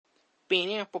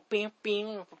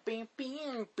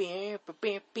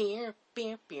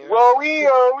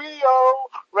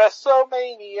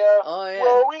WrestleMania.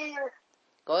 Oh, yeah.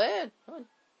 Go ahead.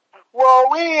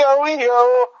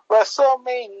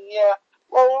 WrestleMania.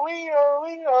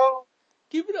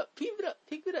 Keep it up.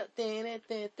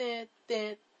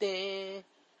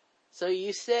 So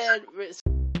you said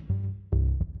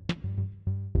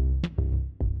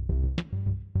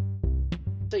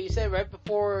right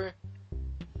before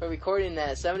we're recording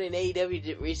that somebody in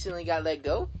AEW recently got let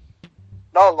go?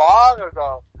 No, long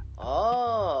ago.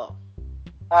 Oh.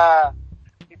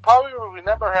 You probably will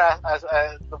remember her as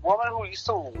the woman who used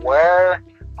to wear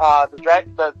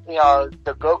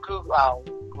the Goku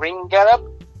ring getup.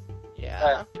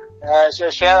 Yeah.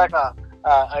 She had like a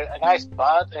nice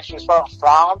butt, and she's from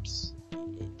France.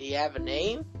 Do you have a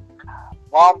name?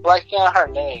 Well, I'm blanking on her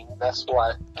name. That's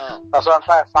why. Oh. That's why I'm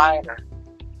trying to find her.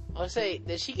 I was say,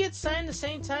 did she get signed the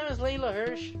same time as Layla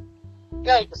Hirsch?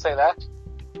 Yeah, you can say that.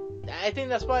 I think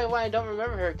that's probably why I don't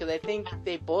remember her, because I think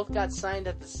they both got signed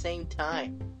at the same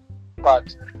time.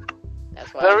 But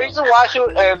that's why the reason why she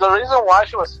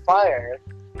was fired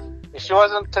is she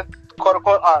wasn't quote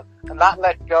unquote not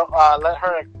let go, let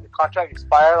her contract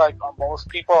expire like most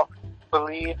people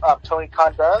believe Tony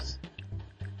Khan does.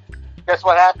 Guess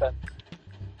what happened?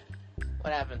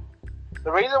 What happened?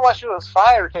 The reason why she was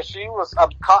fired because she was not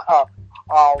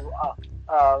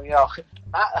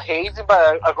hazing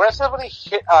but aggressively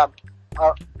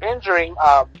injuring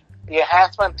the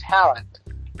enhancement talent.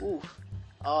 Oof.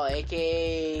 Oh,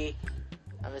 aka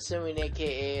I'm assuming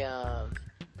aka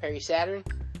Perry Saturn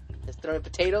is throwing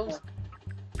potatoes.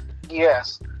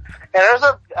 Yes, and there's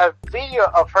a video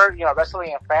of her,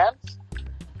 wrestling in France,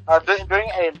 doing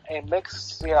a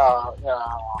mixed, a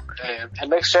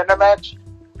mixed gender match,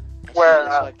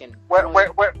 where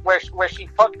she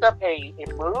fucked up a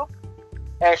move,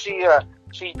 and she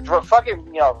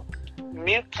fucking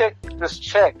mute kicked this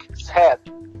chick's head,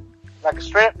 like a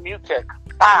straight mute kick.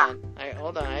 Ah! Alright,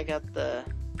 hold on, I got the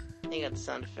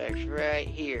sound effects right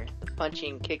here, the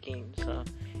punching, kicking. So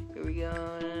here we go.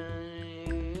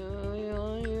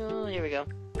 Here we go.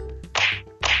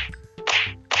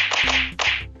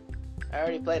 I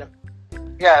already played them.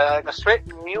 Yeah, like a straight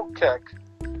mute kick.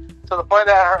 To the point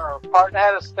that her partner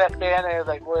had to step in and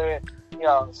like,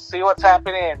 see what's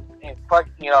happening and fuck,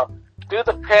 do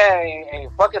the pin and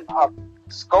fucking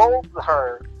scold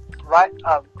her right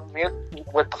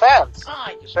with clans. Oh,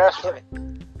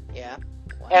 yeah.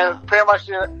 Wow. And pretty much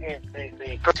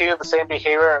they continue the same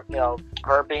behavior,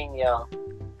 her being,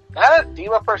 not a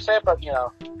diva per se, but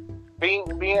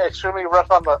being extremely rough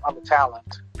on the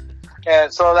talent.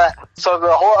 And so the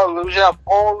whole illusion of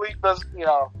only does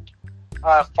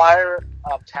fire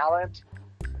talent.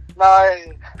 Now,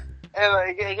 and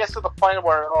it gets to the point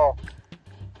where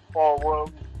the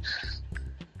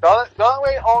only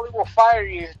way Oli will fire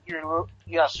you is you're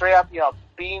straight up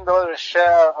being the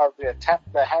share of the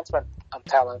enhancement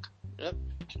talent. Yep.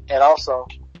 And also,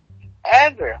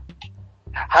 Andrew,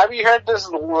 have you heard this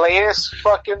latest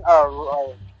fucking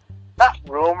not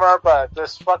rumor, but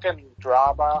this fucking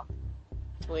drama?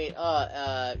 Wait,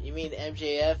 you mean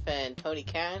MJF and Tony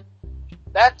Khan?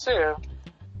 That too.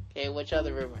 Okay, which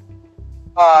other rumor?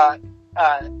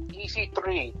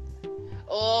 EC3.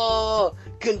 Oh,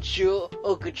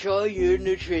 control your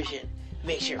nutrition.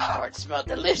 Make your heart smell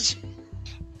delicious.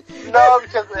 No,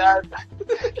 because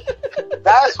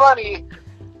that's funny.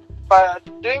 But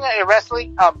doing a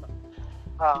wrestling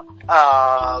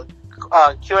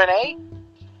Q&A,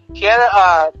 he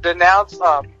had denounced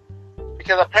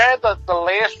because apparently the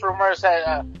latest rumors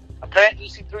that apparently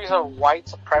EC3 is a white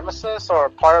supremacist or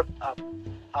part of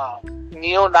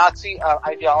neo-Nazi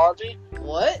ideology.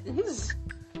 What?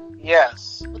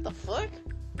 Yes. What the fuck?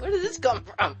 Where did this come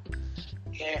from?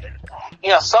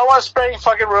 Yeah, someone's spreading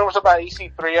fucking rumors about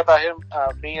EC3 about him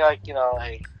being like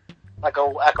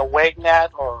a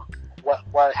Wagnat or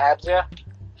what have you.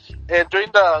 And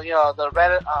during the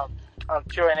Reddit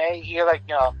Q&A, he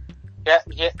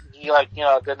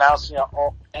denounced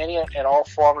any and all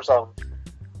forms of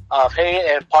hate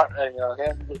and part him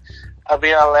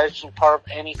being alleged part of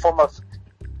any form of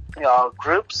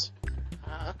groups.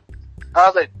 Uh-huh. I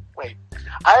was like, wait,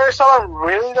 either someone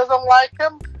really doesn't like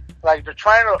him, like they're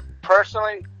trying to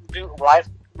personally do life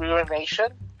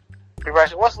ruination.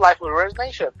 What's life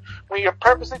ruination? When you're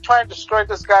purposely trying to destroy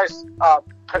this guy's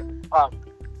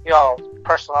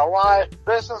personal life,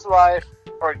 business life,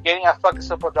 or getting a fucking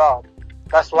simple job.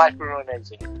 That's life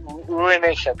ruination.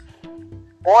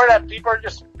 Or that people are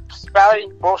just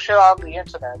spouting bullshit on the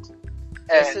internet.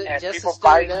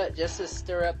 Just to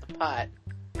stir up the pot.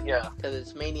 Yeah. Because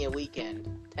it's Mania weekend.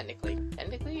 Technically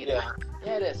it Yeah. is.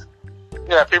 Yeah, it is.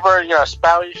 Yeah, people are,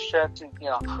 spouting shit,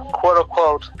 quote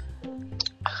unquote.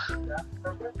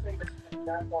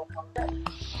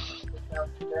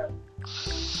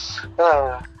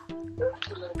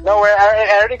 Nowhere.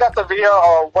 I already got the video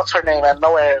of what's her name, and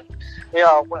nowhere.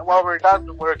 When we're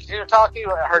done, we're continue talking.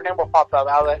 Her name will pop up.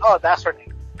 I was like, oh, that's her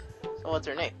name. So what's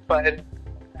her name? But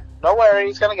no worries,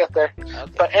 he's gonna get there. Okay.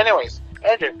 But anyways,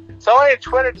 Andrew, someone on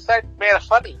Twitter decided to make a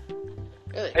funny.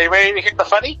 Really? Are you ready to hear the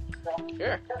funny?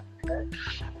 Sure.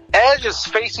 Edge is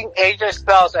facing AJ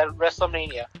Styles at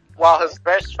WrestleMania, while his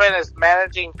best friend is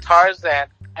managing Tarzan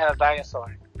and a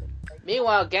dinosaur.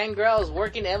 Meanwhile, Gangrel is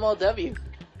working MLW.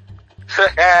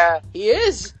 He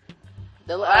is.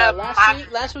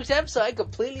 Last week's episode, I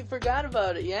completely forgot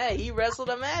about it. Yeah, he wrestled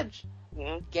a match.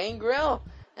 Mm-hmm. Gangrel.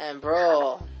 And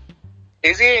bro,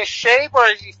 is he in shape or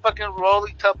is he fucking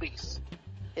rolling tubbies?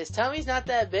 His tummy's not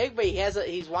that big, but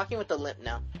he's walking with a limp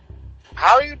now.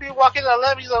 How you be walking a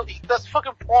limp? He does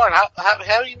fucking porn.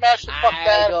 How do you manage to fuck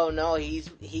that? I don't know.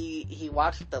 He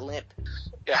walks with a limp.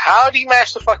 Yeah, how do you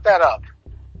manage to fuck that up?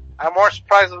 I'm more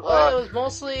surprised. Well, it was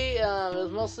mostly,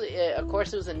 of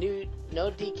course, it was a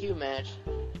no DQ match.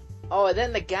 Oh, and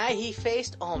then the guy he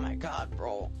faced. Oh my god,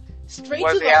 bro! Straight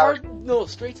to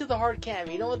the hard cam.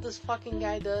 You know what this fucking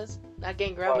guy does? Not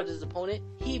Gangrel, but his opponent.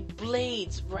 He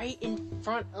blades right in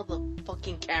front of the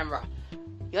fucking camera.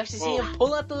 You actually see him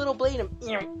pull out the little blade and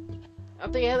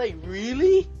I'm thinking, like,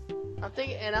 really? I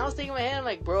was thinking in my head, I'm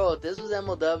like, bro, if this was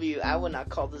MLW, I would not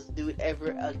call this dude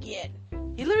ever again.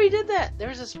 He literally did that.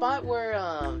 There's a spot where,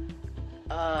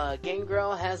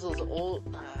 Gangrel has those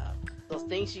old, those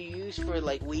things you use for,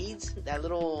 like, weeds. That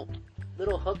little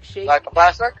hook shape. Like a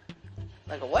plastic?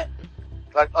 Like a what?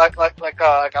 Like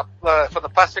for the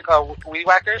plastic, weed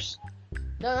whackers?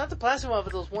 No, not the plastic one,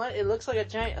 but those one, it looks like a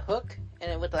giant hook,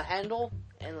 and with a handle,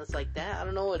 and it's like that. I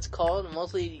don't know what it's called.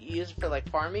 Mostly used for, like,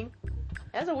 farming.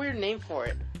 It has a weird name for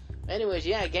it. Anyways,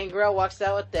 yeah, Gangrel walks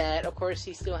out with that. Of course,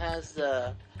 he still has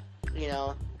the,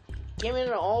 came in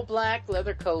an all black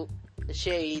leather coat, the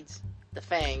shades, the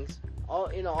fangs,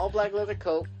 all black leather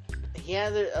coat. He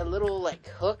has a little, like,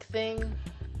 hook thing.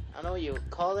 I don't know what you would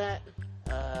call that.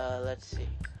 Let's see.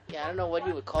 Yeah, I don't know what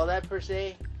you would call that per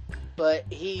se. But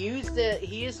he used the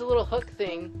little hook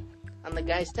thing on the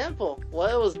guy's temple. Well,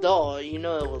 it was dull. It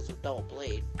was a dull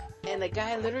blade. And the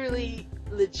guy legitly,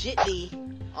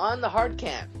 on the hard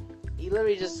cam, he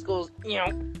literally just goes,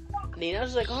 and I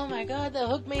was like, oh my god, that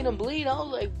hook made him bleed. I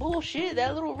was like, bullshit,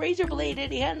 that little razor blade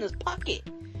that he had in his pocket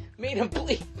made him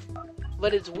bleed.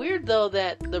 But it's weird, though,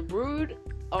 that the Brood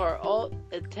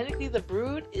technically the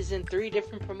Brood is in 3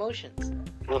 different promotions.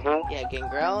 Mm-hmm. You have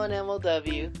Gangrel in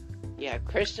MLW, you have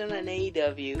Christian in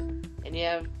AEW, and you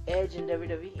have Edge in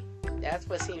WWE. That's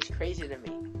what seems crazy to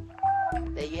me.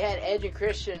 That you had Edge and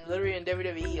Christian literally in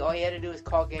WWE, all you had to do was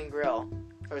call Gangrel.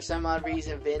 For some odd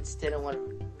reason, Vince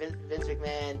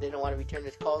McMahon didn't want to return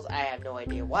his calls. I have no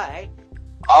idea why.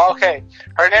 Okay.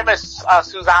 Her name is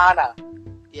Susanna.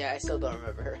 Yeah, I still don't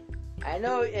remember her. I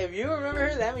know if you remember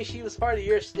her, that means she was part of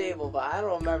your stable, but I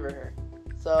don't remember her.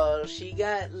 So she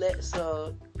got lit.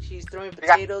 So she's throwing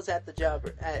potatoes at the job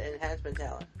at Enhancement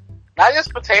Talent. Not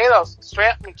just potatoes, straight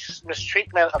up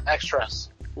mistreatment of extras.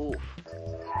 Oof.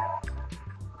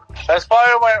 That's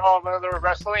probably when they were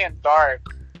wrestling in dark.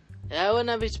 And I would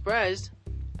not be surprised.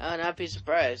 And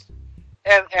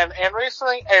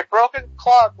recently a broken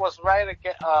clock was right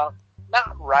again.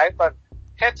 Not right, but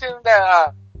hitting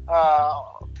the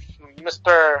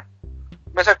Mr.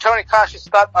 Tony Khan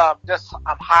stopped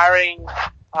hiring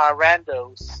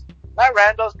randos. Not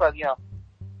randos, but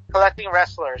collecting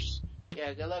wrestlers.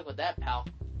 Yeah, good luck with that, pal.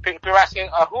 People are asking,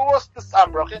 who was this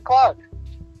broken clock?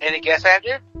 Any guess,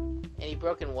 Andrew? Any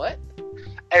broken what?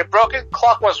 A broken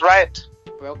clock was right.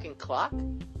 Broken clock?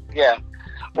 Yeah.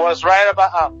 Was right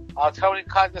about Tony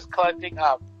Khan just collecting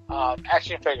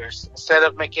action figures instead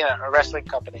of making a wrestling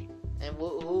company. And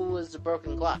who was the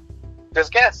broken clock?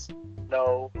 Just guess.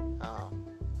 No.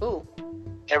 Who?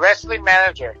 A wrestling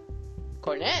manager.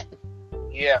 Cornette?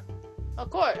 Yeah. Of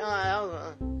course.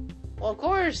 Well, of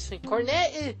course.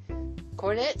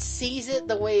 Cornette sees it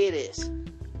the way it is.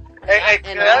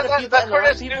 And a lot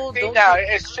of people don't now.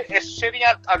 It's shitting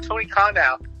on Tony Khan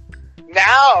now.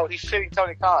 Now he's shitting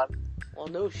Tony Khan. Well,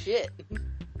 no shit.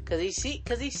 Cause he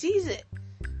sees it.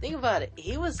 Think about it.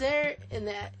 He was there in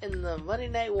the Monday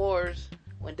Night Wars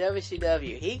when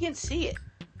WCW. He can see it.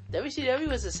 WCW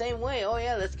was the same way. Oh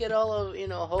yeah, let's get all of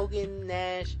Hogan,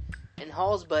 Nash, and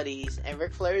Hall's buddies and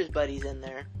Ric Flair's buddies in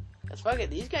there. Cause fuck it,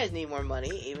 these guys need more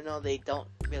money, even though they don't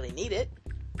really need it.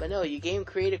 But no, you gave them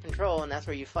creative control, and that's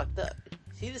where you fucked up.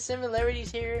 See the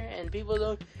similarities here, and people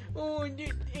don't. Oh,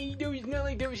 AEW's not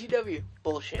like WCW.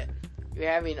 Bullshit.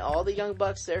 You're having all the Young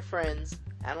Bucks, their friends,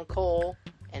 Adam Cole,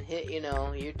 and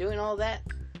you're doing all that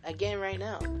again right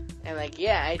now. And like,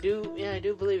 yeah, I do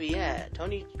believe it. Yeah,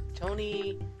 Tony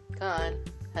Khan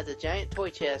has a giant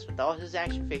toy chest with all his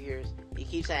action figures. He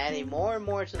keeps adding more and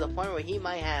more to the point where he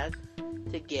might have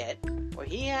to get, or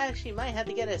he actually might have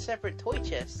to get a separate toy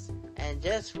chest. And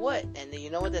guess what? And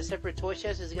you know what that separate toy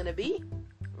chest is gonna be?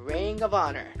 Ring of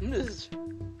Honor.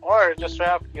 Or just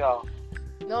have, No,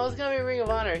 it's gonna be Ring of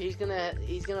Honor. He's gonna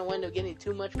wind up getting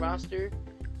too much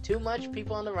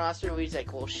people on the roster, where he's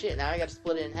like, well, shit, now I gotta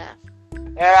split it in half.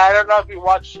 And I don't know if you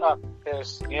watch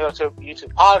his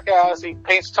YouTube podcast. He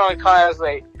paints Tony Khan as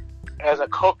a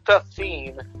coked up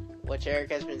fiend, which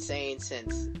Eric has been saying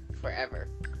since forever.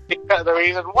 Because the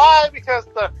reason why, because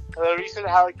the recent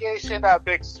allegation that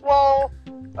Big Swole,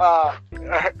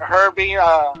 her being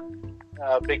a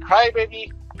big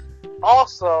crybaby.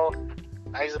 Also,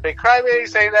 he's a big crybaby,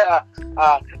 saying that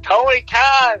Tony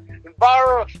Khan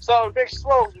borrowed some Big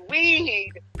Swole's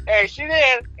weed, and she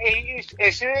didn't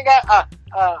got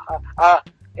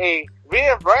a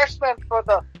reimbursement for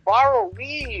the borrowed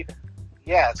weed.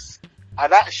 Yes, I'm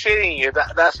not shitting you.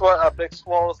 That's what a Big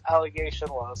Swole's allegation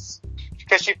was.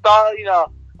 Because she thought,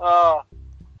 I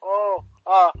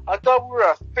thought we were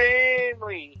a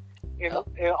family.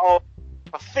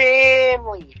 A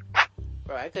family.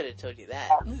 Bro, I could have told you that.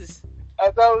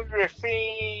 I thought we were a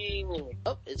family.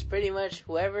 Oh, it's pretty much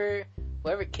whoever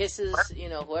kisses,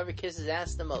 whoever kisses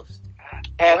ass the most.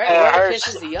 Whoever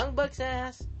kisses the Young Bucks'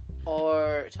 ass,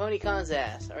 or Tony Khan's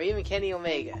ass, or even Kenny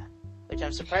Omega, which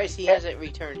I'm surprised he hasn't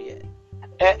returned yet.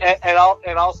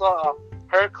 And also,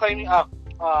 her claiming,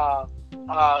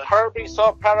 her being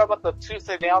so proud about the tooth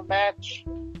and nail match.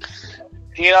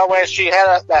 When she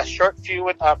had that short feud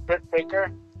with Britt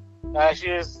Baker,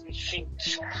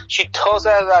 she told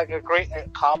that as like a great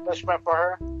accomplishment for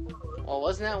her. Well,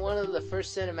 wasn't that one of the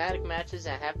first cinematic matches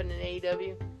that happened in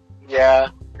AEW? Yeah.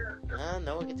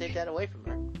 No one can take that away from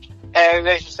her. And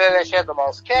then she said that she had the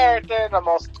most character, the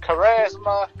most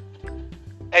charisma,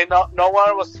 and no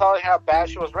one was telling how bad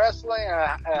she was wrestling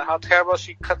and how terrible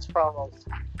she cuts promos.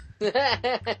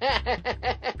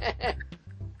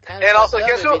 And also,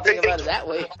 guess who? Think about it that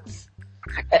way.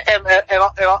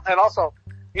 And also,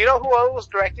 you know who was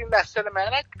directing that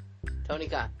cinematic? Tony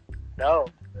Khan. No.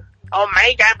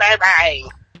 Omega, baby.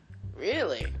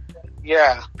 Really?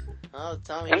 Yeah. Oh,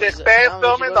 tell me. And they spent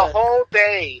filming the whole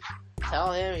day.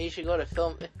 Tell him he should go to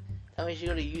Tell him he should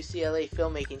go to UCLA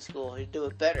filmmaking school. He'd do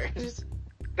it better.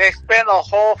 They spent a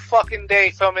whole fucking day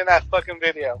filming that fucking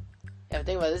video. Yeah, but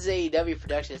think about it, this is AEW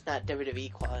production. It's not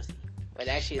WWE quality. But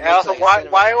actually, and also,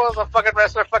 why was a fucking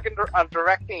wrestler fucking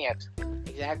directing it?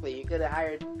 Exactly. You could have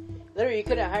hired a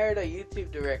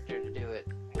YouTube director to do it.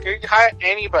 You could hire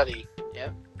anybody.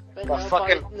 Yep. But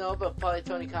probably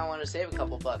Tony Khan wanted to save a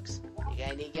couple bucks.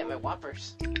 I need to get my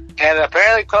Whoppers. And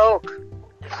apparently Coke.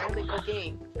 Apparently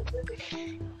cocaine.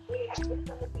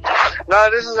 No,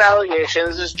 this is allegation.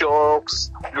 This is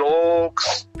jokes.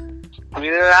 Jokes. We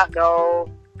did not know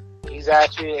he's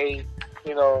actually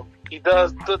he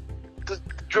does the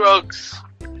drugs.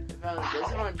 This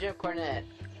is from Jim Cornette.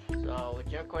 So with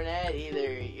Jim Cornette,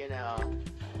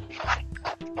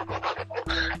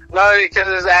 No, because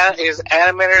his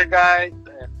animator guy,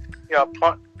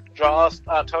 draws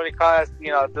Tony Khan as,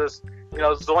 this,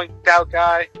 zoinked out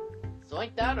guy.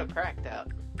 Zoinked out or cracked out?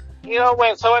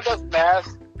 When someone does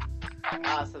math.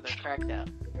 So they're cracked out.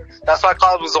 That's why I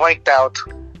call him zoinked out.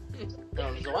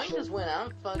 No, zoink is when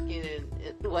I'm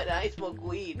when I smoke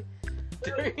weed.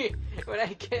 When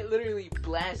I get literally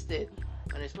blasted.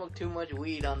 When I smoke too much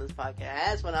weed on this podcast.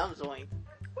 That's when I'm zoinked.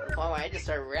 The point where I just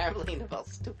start rambling about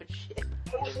stupid shit.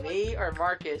 Either me or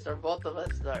Marcus or both of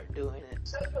us start doing it.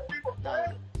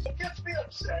 It gets me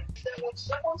upset that when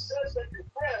someone says that you're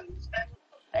friends and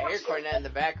I hear Cornette in the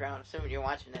background, assuming you're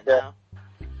watching it now.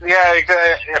 Yeah,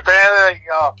 apparently,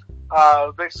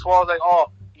 Big Swole's like,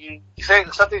 you say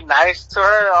something nice to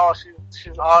her,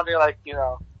 she's on you, like,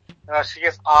 she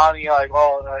gets on you, like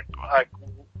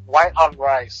white on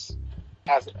rice,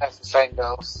 as the saying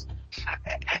goes.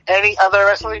 Any other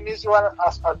wrestling news you want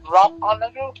to drop on,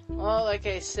 Andrew? Well, like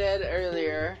I said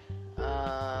earlier,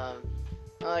 that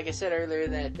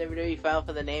WWE filed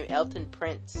for the name Elton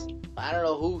Prince. I don't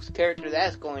know whose character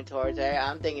that's going towards.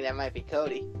 I'm thinking that might be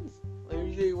Cody.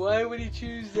 Why would he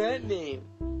choose that name?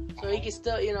 So he can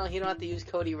still, he don't have to use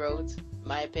Cody Rhodes. In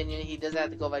my opinion, he doesn't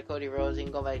have to go by Cody Rhodes. He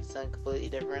can go by something completely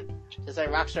different. Just like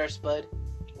Rockstar Spud.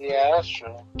 Yeah, that's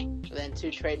true. Then two,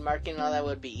 trademarking and all that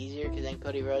would be easier, because then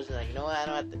Cody Rhodes is like, you know what, I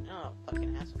don't have to, no,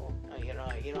 fucking asshole. No, you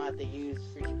don't have to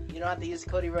use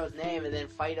Cody Rhodes' name and then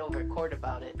fight over court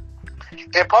about it.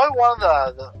 And probably one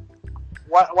of the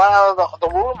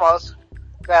rumors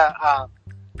that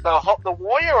the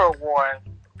Warrior Award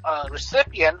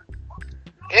recipient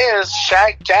is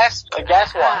Shaq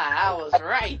Gaswat. I was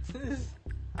right.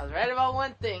 I was right about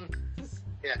one thing.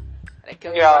 Yeah. I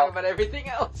could be wrong about everything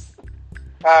else.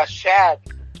 Shaq,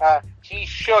 he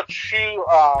showed you,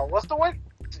 what's the word?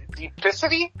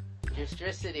 Duplicity?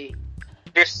 Duplicity,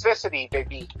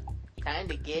 baby. Time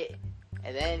to get,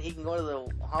 and then he can go to the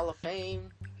Hall of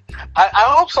Fame. I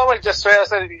hope someone just straight up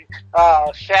said,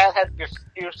 Shaq had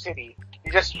Duplicity. He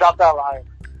just dropped that line.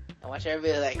 And watch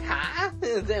everybody like, huh?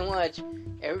 Then watch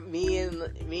me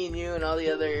and you and all the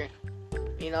other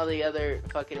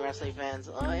fucking wrestling fans.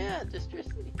 Oh yeah,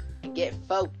 Duplicity. And get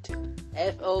folked.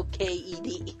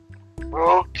 F-O-K-E-D.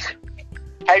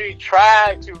 Have you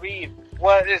tried to read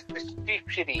what is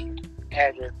Duplicity,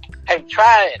 Andrew? Have you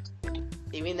tried it?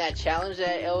 You mean that challenge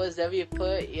that OSW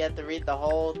put? You have to read the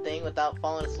whole thing without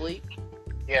falling asleep?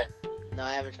 Yeah. No,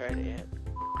 I haven't tried it yet.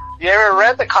 You ever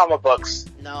read the comic books?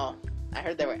 No. I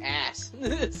heard they were ass.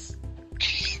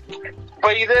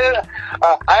 But you did.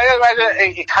 I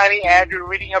imagine a tiny Andrew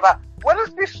reading about what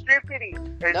is this stupidity,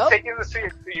 and Nope. taking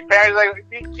the your parents like,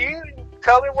 can you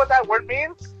tell me what that word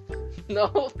means?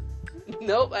 No.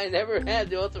 Nope, I never had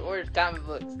the Ultimate Warrior comic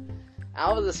books.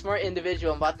 I was a smart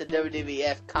individual and bought the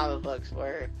WWF comic books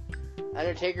where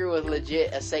Undertaker was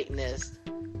legit a Satanist,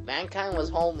 Mankind was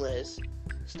homeless,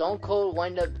 Stone Cold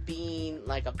wound up being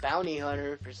like a bounty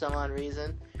hunter for some odd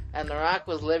reason, and The Rock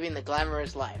was living the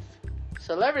glamorous life.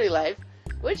 Celebrity life,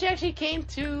 which actually came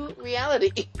to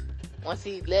reality once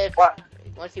he left,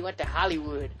 once he went to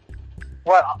Hollywood.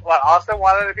 What Austin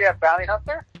wanted to be a bounty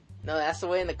hunter? No, that's the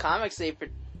way in the comics they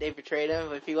portrayed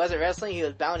him. If he wasn't wrestling, he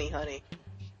was bounty hunting.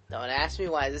 Don't ask me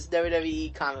why. This is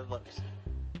WWE comic books.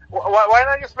 Why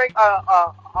not just make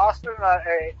Austin a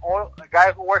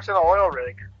guy who works in an oil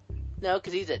rig? No,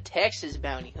 because he's a Texas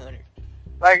bounty hunter.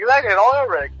 Like an oil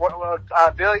rig,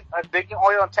 digging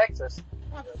oil in Texas.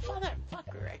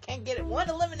 Motherfucker, I can't get it. One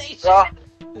elimination.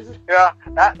 Yeah,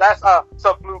 that's a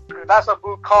blue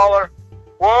collar.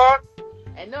 What?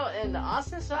 And no, in the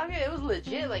Austin saga, it was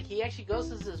legit. Like, he actually goes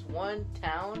to this one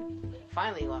town.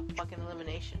 Finally, fucking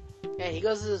elimination. Yeah, he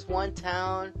goes to this one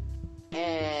town,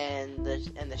 and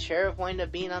the sheriff wind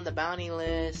up being on the bounty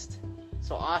list.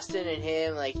 So Austin and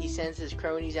him, like, he sends his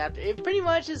cronies after. It pretty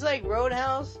much is like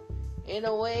Roadhouse, in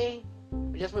a way,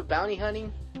 just with bounty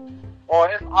hunting. Well,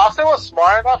 if Austin was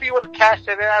smart enough, he would have cashed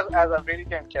it in as a video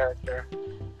game character.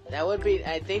 That would be,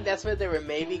 I think that's what they were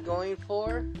maybe going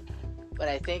for. But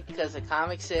I think because of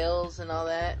comic sales and all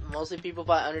that, mostly people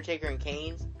bought Undertaker and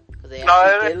Kane's. Because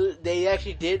they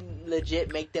actually did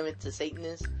legit make them into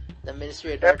Satanists. The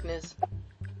Ministry of Darkness.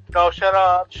 No, shut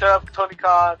up, Tony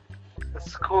Khan.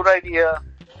 It's a cool idea.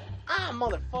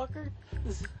 Motherfucker.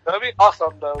 That'd be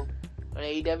awesome, though. On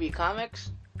AEW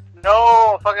Comics?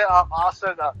 No, fucking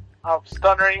Austin,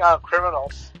 stunnering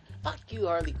criminals. Fuck you,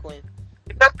 Harley Quinn.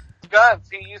 He does guns.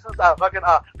 He uses fucking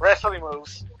wrestling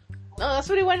moves. No, that's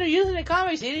what he wanted to use in the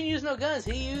comics. He didn't use no guns.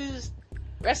 He used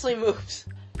wrestling moves.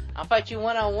 I'll fight you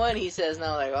one-on-one, he says.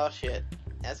 Now, like, oh shit.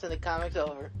 That's when the comic's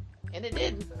over. And it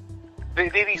did.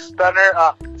 Did he stunner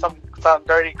some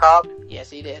dirty cop? Yes,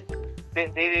 he did.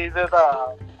 Did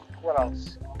what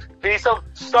else? Did he stomp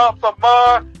some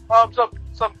mud,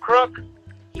 some crook?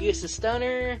 He used the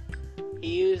stunner.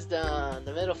 He used the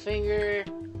middle finger.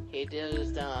 He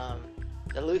used the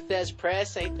Luthez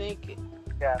press, I think.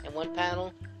 Yeah. In one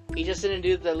panel. He just didn't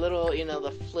do the little,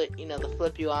 the flip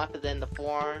you off and then the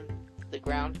forearm, the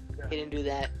ground. Yeah. He didn't do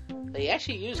that. But he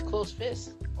actually used closed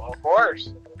fists. Well, of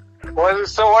course. Was he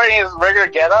still wearing his regular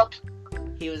getup?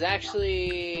 He was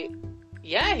actually,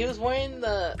 he was wearing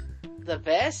the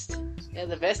vest and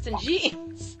the vest and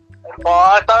jeans. Well,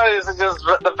 I thought it was just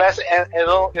the vest and it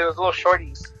was little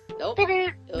shorties. Nope.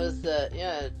 It was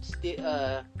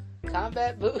the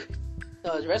combat boots.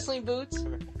 No, it was wrestling boots.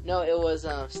 No, it was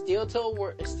steel toe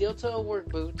work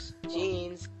boots,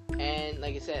 jeans, and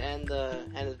like I said, and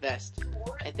his vest.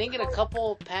 I think in a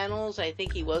couple panels, I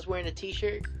think he was wearing a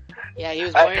t-shirt. Yeah, he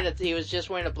was just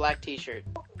wearing a black t-shirt.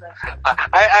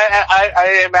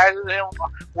 I imagine him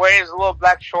wearing his little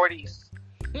black shorties.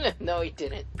 No, he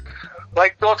didn't.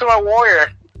 Like the Ultimate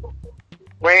Warrior,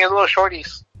 wearing his little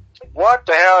shorties. What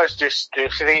the hell is this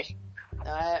stupidity?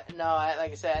 Like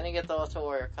I said, I didn't get the Ultimate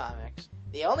Warrior comics.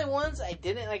 The only ones I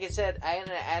didn't, like I said,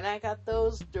 I got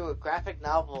those through a graphic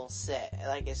novel set.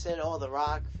 Like I said, The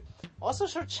Rock Also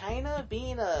showed China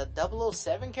being a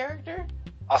 007 character.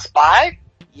 A spy?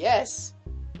 Yes.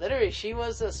 Literally, she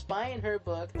was a spy in her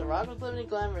book. The Rock was living a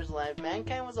glamorous life.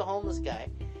 Mankind was a homeless guy.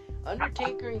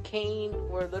 Undertaker and Kane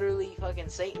were literally fucking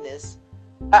Satanists.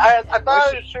 I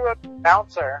thought she was a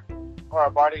bouncer or a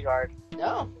bodyguard.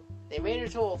 No. They made her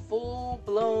to a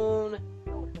full-blown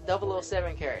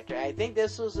 007 character. I think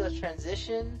this was a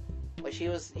transition where she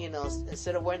was,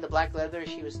 instead of wearing the black leather,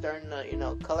 she was starting to,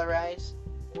 colorize.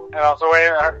 And also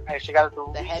wearing her, and she got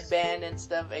the headband and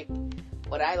stuff. Like,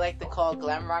 what I like to call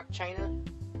glam rock China.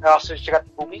 And also she got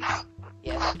the boobies.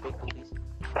 Yes, big boobies.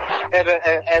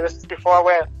 And this is before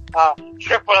when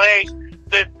Triple H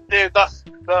did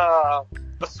the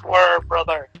swerve,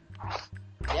 brother.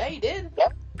 Yeah, he did.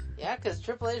 Yep. Yeah, because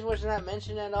Triple H was not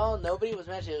mentioned at all. Nobody was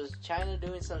mentioned. It was China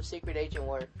doing some secret agent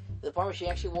work. To the point where she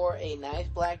actually wore a nice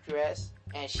black dress,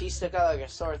 and she stuck out like a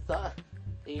sore thumb.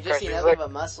 You just see nothing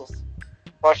but muscles.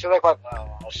 Well, she was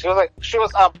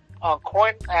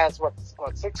coined as what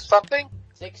 6 something?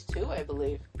 6'2", I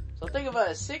believe. So think about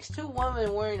a 6'2"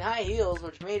 woman wearing high heels,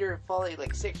 which made her probably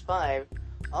like 6'5",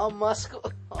 all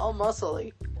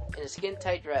muscly, in a skin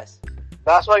tight dress.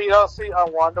 That's why you don't see a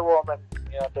Wonder Woman,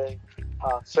 doing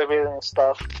civilian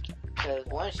stuff. Because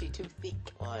one, she's too thick.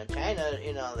 Well, in China,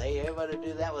 they able to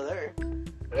do that with her.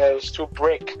 Yeah, it's too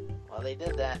brick. Well, they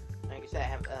did that. Like I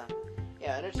said,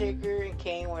 Undertaker and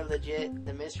Kane were legit.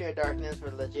 The Mystery of Darkness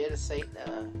were legit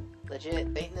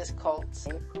Satanist cults.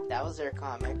 That was their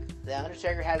comic. The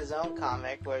Undertaker had his own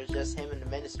comic where it was just him and the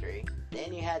Ministry.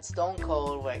 Then you had Stone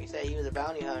Cold, like I said, he was a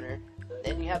bounty hunter.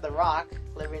 Then you had The Rock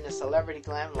living a celebrity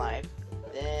glam life.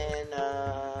 Then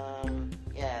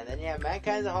you have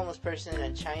Mankind as a homeless person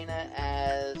and China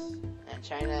as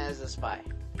a spy.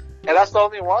 And that's the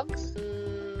only ones?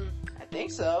 I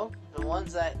think so. The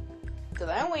ones that, because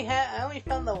I only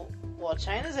found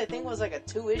China's I think was like a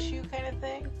 2-issue kind of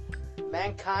thing.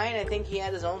 Mankind, I think he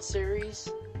had his own series,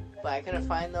 but I couldn't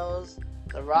find those.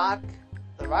 The Rock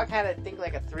had I think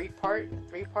like a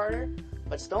 3-parter,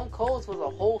 but Stone Cold's was a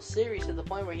whole series to the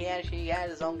point where he actually had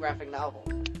his own graphic novel.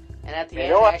 And at the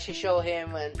end, they actually show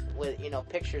him with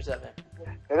pictures of him.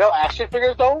 Action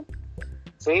figures though?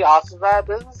 See, Austin's not a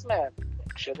businessman.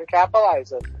 Shouldn't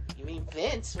capitalize it. You mean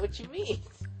Vince? What you mean?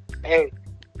 Hey,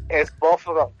 it's both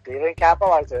of them. They didn't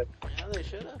capitalize it. Yeah, they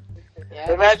should have.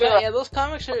 Yeah, those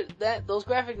comics those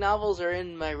graphic novels are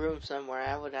in my room somewhere.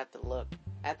 I would have to look.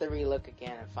 I have to re-look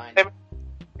again and find them.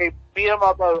 They beat him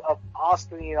up of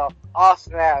Austin,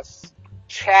 Austin as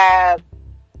Chad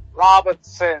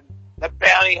Robinson, the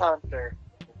bounty hunter.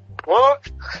 What?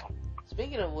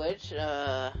 Speaking of which, you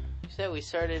said we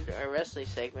started our wrestling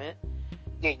segment.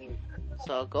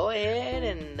 So go ahead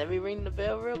and let me ring the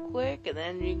bell real quick, and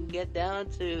then you can get down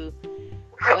to...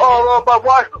 my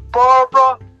wife,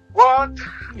 Barbara, what?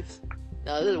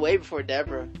 No, this is way before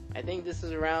Deborah. I think this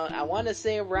is around, I want to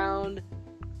say around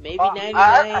maybe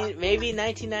 99, maybe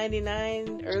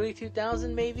 1999, early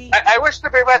 2000 maybe? I wish to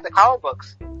bring back the comic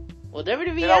books. Well,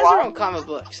 WWE has their own comic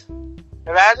books.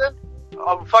 Imagine,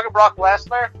 fucking Brock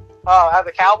Lesnar, as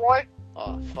a cowboy.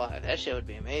 Oh, fuck, that shit would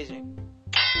be amazing.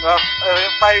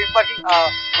 Fighting fucking,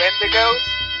 Wendigos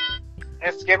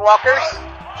and Skinwalkers.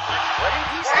 What did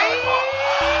he say?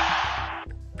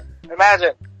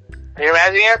 Imagine. Are you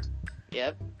imagining it?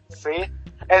 Yep. See?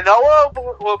 And no one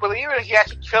will believe it if he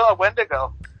actually killed a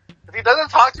Wendigo. Because he doesn't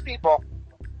talk to people.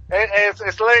 It's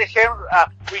literally him,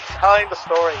 retelling the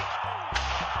story.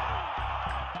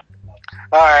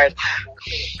 Alright.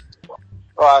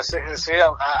 Well, see,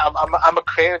 I'm a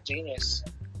creative genius.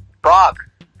 Brock,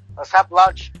 let's have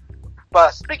lunch.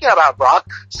 But speaking about Brock,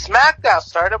 SmackDown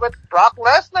started with Brock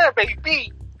Lesnar,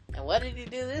 baby. And what did he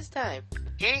do this time?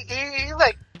 He's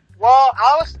like, well,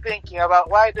 I was thinking about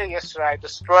what I did yesterday. I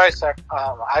destroyed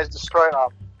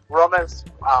Roman's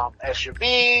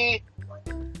SUV.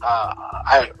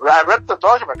 I ripped the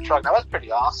doors of a truck. That was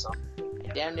pretty awesome.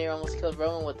 I damn near almost killed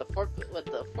Roman with the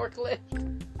forklift.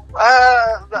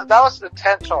 That was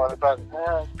intentional, but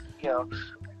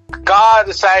God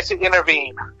decided to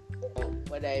intervene.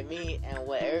 What I mean, and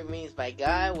what Eric means by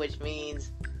God, which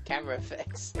means camera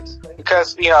effects.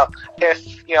 Because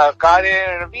if God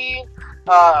didn't intervene,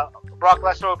 Brock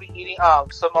Lesnar will be eating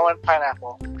Samoan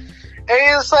pineapple. And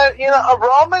he said, a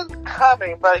Roman's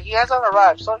coming, but he hasn't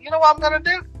arrived. So you know what I'm gonna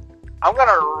do? I'm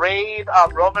gonna raid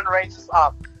Roman Reigns'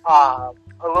 a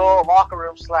little locker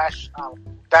room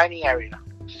 / dining area.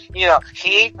 He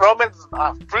ate Roman's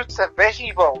fruits and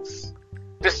vegetables,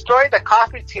 destroyed the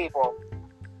coffee table,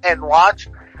 and watch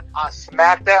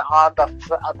SmackDown on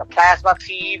the plasma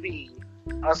TV.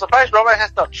 I'm surprised Roman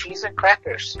has no cheese and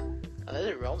crackers. Oh,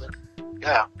 this is Roman.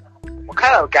 Yeah. What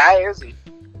kind of guy is he?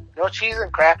 No cheese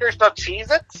and crackers? No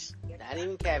Cheez-Its? Not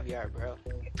even caviar, bro.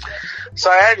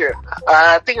 So Andrew,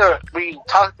 I think we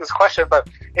talked this question, but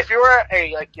if you were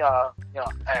a a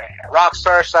rock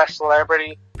star /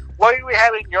 celebrity, what do we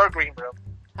have in your green room?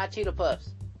 Hot Cheeto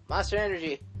Puffs, Monster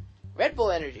Energy, Red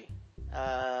Bull Energy,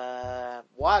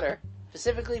 water,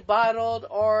 specifically bottled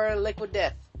or liquid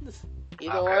death.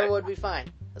 Either or would be fine,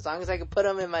 as long as I could put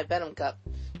them in my Venom cup.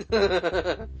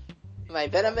 My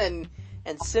Venom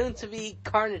and soon to be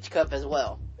Carnage cup as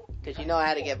well, because you know I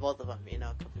had to get both of them.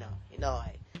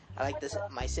 I like this,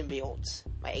 my symbiotes,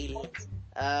 my aliens.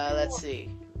 Let's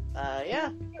see.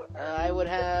 I would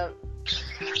have.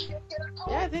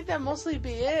 Yeah, I think that mostly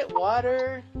be it.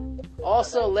 Water,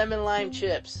 also lemon lime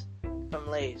chips from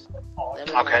Lay's.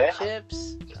 Lemon lime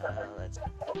chips.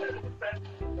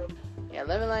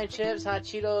 Lemon lime chips, hot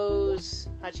Cheetos,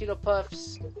 hot Cheeto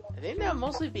Puffs. I think that would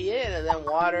mostly be it. And then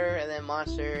water, and then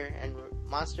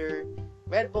Monster,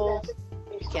 Red Bull.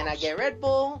 You cannot get Red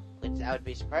Bull, which that would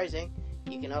be surprising.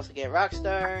 You can also get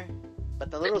Rockstar, but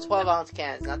the little 12-ounce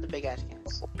cans, not the big-ass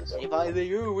cans. And you probably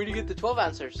think, ooh, where do you get the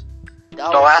 12-ouncers?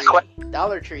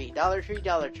 Dollar Tree. No,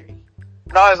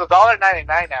 it's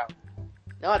 $1.99 now.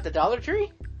 No, at the Dollar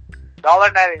Tree?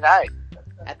 $1.99.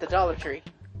 At the Dollar Tree.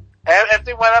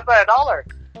 Everything went up at $1.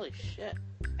 Holy shit.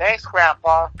 Thanks,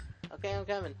 Grandpa. Okay, I'm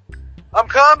coming. I'm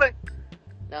coming.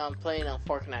 No, I'm playing on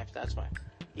fork knife, that's why.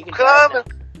 You can coming.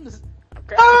 I'm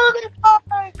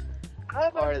coming.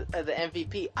 Or the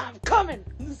MVP, I'm coming.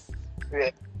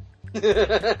 Yeah.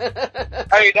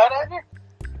 Are you done, Andrew?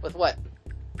 With what?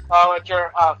 With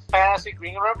your fantasy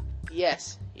green room?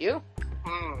 Yes. You?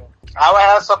 I would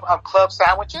have some club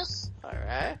sandwiches.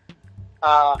 Alright.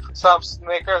 Some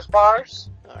Snickers bars.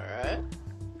 Alright.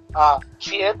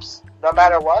 Chips, no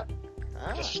matter what.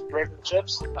 Oh. Just regular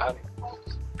chips.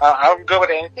 I'm good with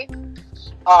anything.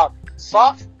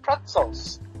 Soft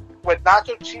pretzels with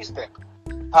nacho cheese dip.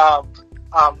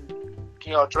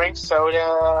 Drink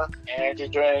soda, energy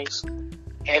drinks,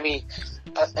 any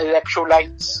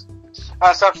electrolytes,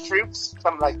 some fruits,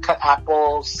 some like cut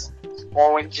apples,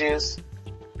 oranges,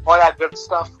 all that good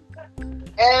stuff,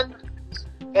 and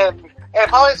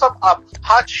probably some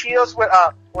hot Cheetos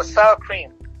with sour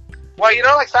cream. Well, you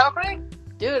don't like sour cream?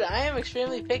 Dude, I am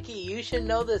extremely picky. You should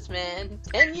know this, man.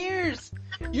 10 years.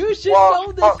 You should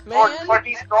know this, man.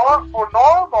 For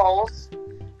normals.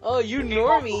 Oh, you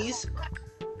normies.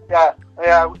 Yeah.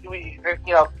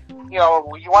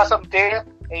 You want some dip,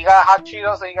 and you got hot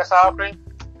Cheetos, and you got sour cream.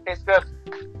 It's good.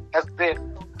 That's good.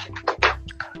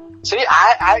 See,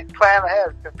 I plan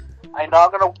ahead. I know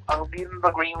I'm gonna be in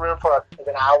the green room for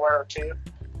an hour or two.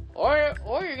 Or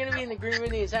you're gonna be in the green room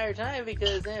the entire time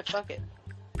because fuck it.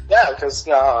 Yeah, because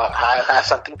I have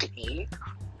something to eat,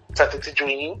 something to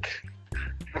drink.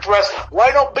 Plus,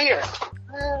 why no beer?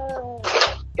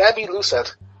 Gotta be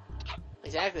lucid.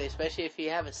 Exactly, especially if you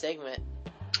have a segment.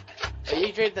 Or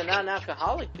you drink the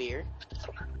non-alcoholic beer.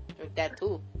 Drink that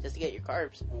too, just to get your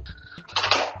carbs.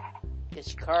 Get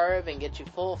you carb and get you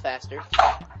full faster.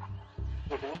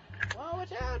 Mm-hmm. Oh,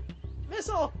 watch out!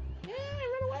 Missile! Yeah,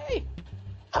 run away!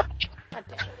 God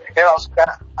damn it. And also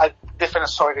got a different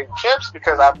assorted chips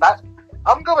because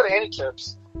I'm good with any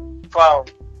chips. From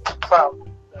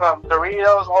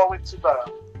Doritos all the way to the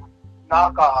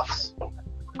knockoffs.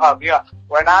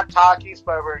 We're not Takis,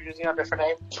 but we're using a different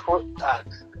name.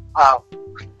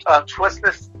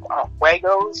 Twisted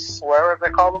Fuegos, whatever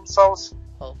they call themselves.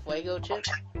 Oh, Fuego chips?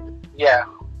 Yeah.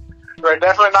 We're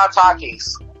definitely not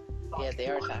Takis. Yeah, they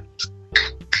are Takis.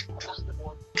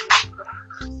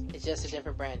 It's just a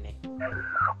different brand name.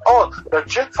 Oh, the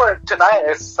drink for tonight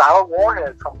is Sour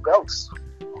Warhead from Ghost.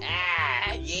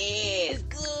 Ah, yes,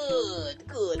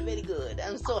 good, very good.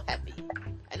 I'm so happy.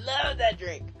 I love that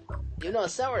drink. You know,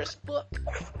 it's sour as fuck.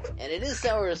 And it is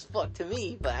sour as fuck to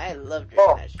me, but I love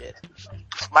drinking that shit.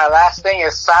 My last thing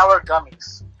is sour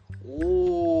gummies.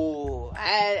 Ooh,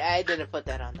 I didn't put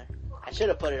that on there. I should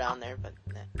have put it on there, but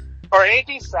nah. Or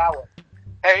anything sour.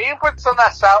 And you put some of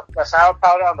that sour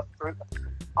powder on the fruit,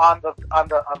 on the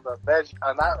veg,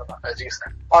 not on the veggies,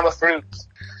 on the fruits.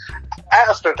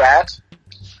 After that,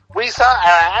 we saw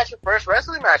actually first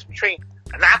wrestling match between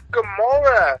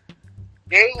Nakamura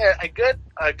getting a good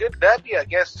W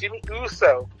against Jimmy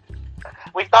Uso.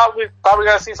 We thought we were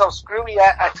gonna see some screwy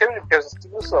activity because it's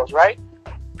the Usos, right?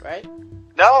 Right?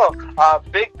 No,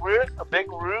 Big Rude,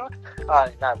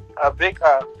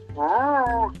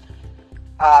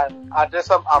 did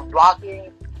some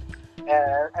blocking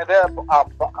and then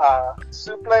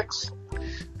suplex,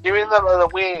 giving them the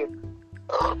win.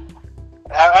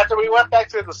 After we went back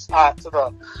to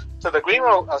the green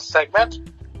room segment,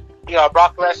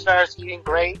 Brock Lesnar's eating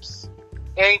grapes,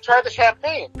 and he tried the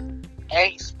champagne.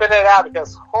 and he spit it out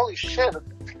because holy shit,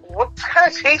 what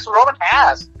kind of taste Roman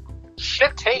has?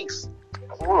 Shit taste.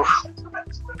 Oof.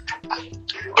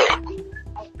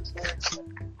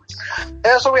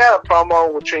 And so we had a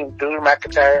promo between Drew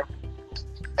McIntyre.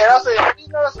 And also, have you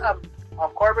noticed on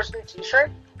Corbin's new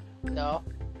t-shirt? No.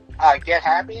 Get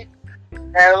Happy.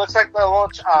 And it looks like the little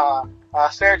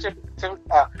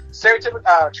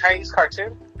stereotypical Chinese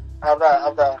cartoon of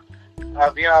the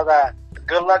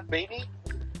Good Luck Baby.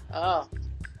 Oh.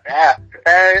 Yeah.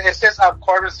 And it's just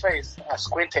Corbin's face,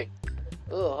 squinting.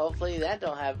 Ooh, hopefully that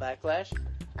don't have backlash.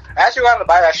 I actually wanted to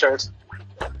buy that shirt.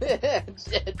 Bet.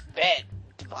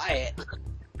 Buy it.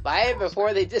 Buy it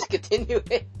before they discontinue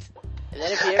it. And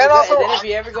then if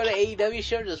you ever go to AEW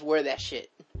show, just wear that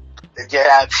shit.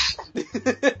 Yeah.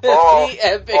 The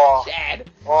epic Chad.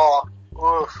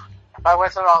 Oof. If I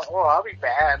went to I'll be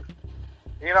bad.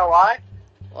 You know why?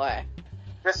 Why?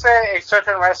 Just say a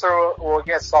certain wrestler will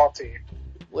get salty.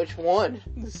 Which one?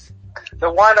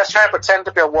 The one that's trying to pretend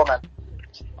to be a woman.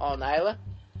 Oh, Nyla?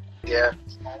 Yeah.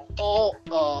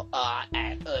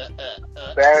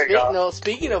 There you go. No,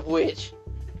 speaking of which,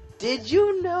 did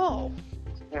you know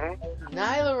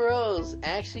Nyla Rose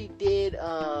actually did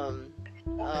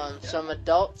some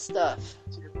adult stuff?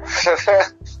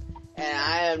 And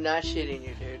I am not shitting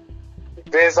you, dude.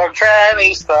 There's some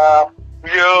tranny stuff.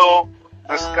 You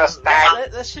disgusting.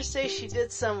 Let's just say she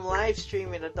did some live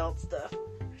streaming adult stuff.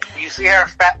 You see her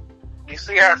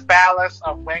phallus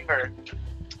of winger.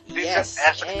 Yes,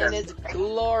 and it's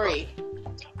glory.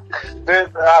 Due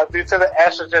to the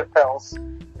estrogen pills.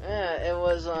 Yeah, it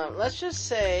was, let's just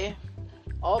say,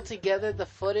 altogether the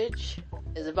footage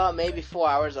is about maybe 4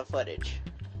 hours of footage.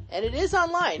 And it is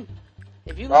online.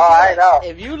 If you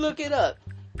look it up,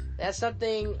 that's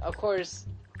something, of course,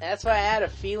 that's why I had a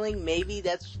feeling maybe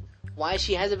that's why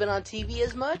she hasn't been on TV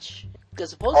as much. Because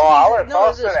supposedly,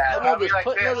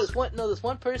 this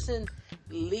one person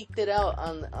leaked it out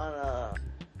on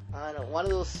one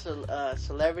of those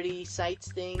celebrity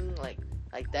sites thing, like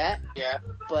that. Yeah.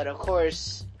 But of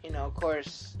course, not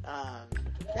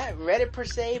Reddit per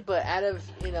se, but out of,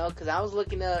 because I was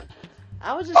looking up,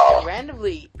 I was just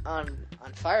randomly on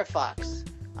Firefox.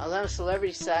 I was on a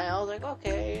celebrity site. I was like,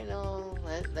 okay,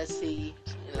 let's see,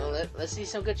 let's see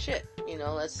some good shit.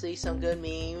 Let's see some good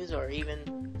memes, or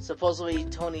even supposedly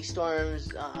Tony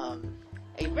Storm's a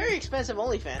very expensive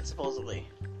OnlyFans, supposedly.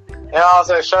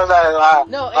 So it shows that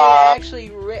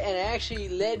it actually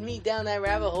led me down that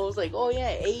rabbit hole. It's like, oh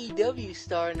yeah, AEW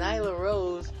star Nyla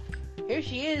Rose, here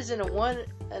she is in a 1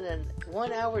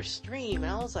 hour stream,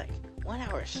 and I was like, 1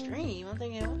 hour stream? I'm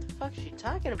thinking, what the fuck is she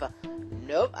talking about?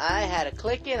 Nope, I had to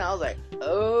click in. I was like,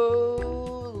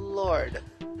 oh lord.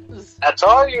 I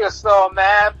told you it's so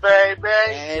mad, baby.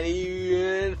 And he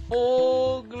in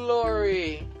full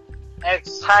glory.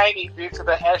 It's tiny due to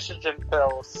the estrogen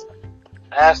pills.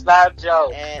 That's not a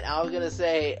joke. And I was gonna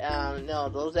say, no,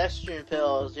 those estrogen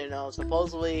pills,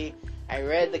 supposedly, I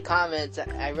read the comments,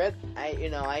 I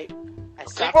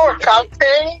people were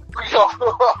commenting?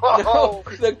 No,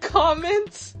 the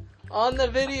comments on the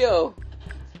video.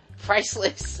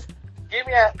 Priceless. Give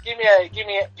me a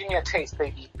taste,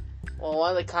 baby. Well,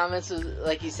 one of the comments was,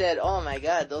 like you said, oh my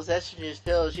god, those estrogen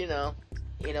pills, I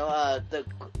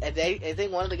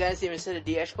think one of the guys even said a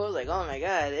DX quote, like, oh my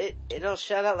god, it'll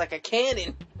shut out like a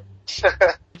cannon.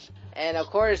 And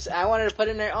of course, I wanted to put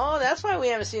in there, oh, that's why we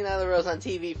haven't seen Nyla Rose on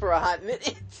TV for a hot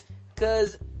minute.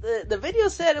 Cause the video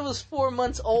said it was 4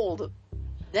 months old.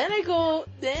 Then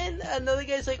another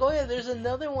guy's like, oh yeah, there's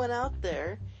another one out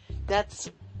there that's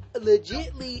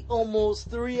legitly almost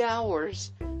 3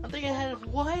 hours. I'm thinking,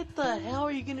 what the hell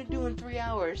are you gonna do in 3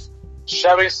 hours?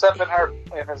 Shoving stuff in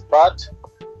his butt?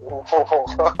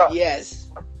 Yes.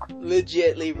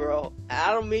 Legitly, bro.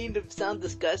 I don't mean to sound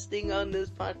disgusting on this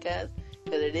podcast,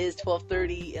 because it is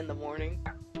 12:30 in the morning,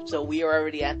 so we are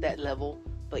already at that level,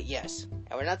 but yes.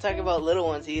 And we're not talking about little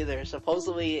ones either.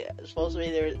 Supposedly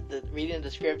reading the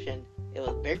description, it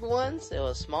was big ones, it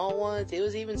was small ones, it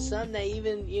was even some that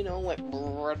even, went...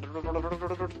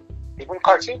 Even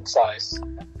cartoon size.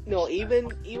 No,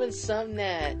 even some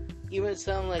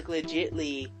like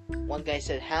legitly, one guy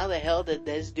said, how the hell did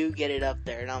this dude get it up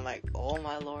there? And I'm like, oh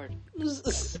my lord.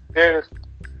 Dude.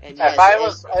 And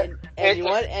yes,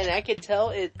 and I could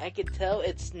tell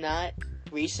it's not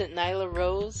recent Nyla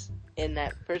Rose in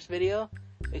that first video,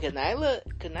 because Nyla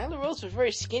Rose was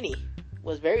very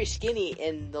skinny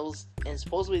in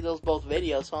supposedly those both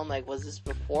videos. So I'm like, was this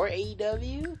before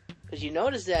AEW? Because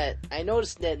I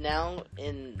noticed that now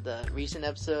in the recent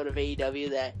episode of AEW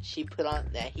that he put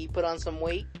on some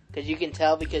weight. Because you can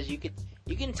tell, because you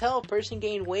You can tell a person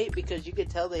gained weight because you could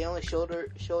tell they only showed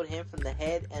him from the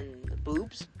head and the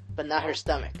boobs, but not her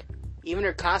stomach. Even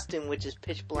her costume, which is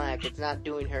pitch black, it's not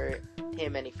doing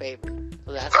him any favor.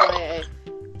 So that's why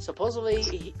supposedly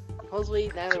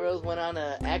Nyla Rose went on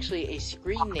actually a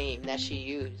screen name that she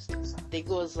used. I think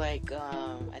it was like,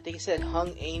 I think it said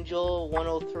Hung Angel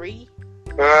 103.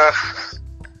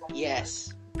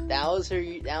 Yes, that was her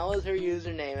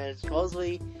username, and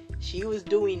supposedly she was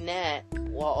doing that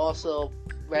while also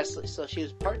wrestling. So she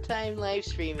was part-time live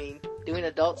streaming, doing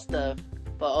adult stuff,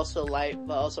 but also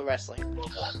wrestling.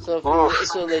 So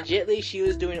legitly, she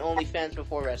was doing OnlyFans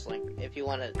before wrestling. If you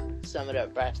want to sum it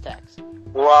up, brass tacks.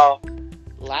 Well,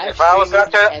 live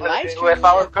streaming,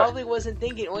 I probably wasn't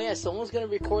thinking, oh yeah, someone's gonna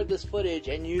record this footage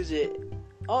and use it.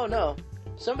 Oh no,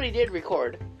 somebody did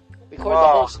record the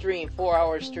whole stream,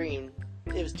 4-hour stream.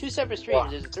 It was 2 separate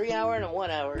streams. There's a 3-hour and a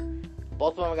 1-hour.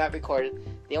 Both of them got recorded.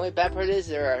 The only bad part is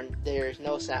there's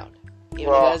no sound. Even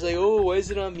the guy's like, oh, why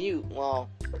is it on mute? Well.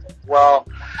 So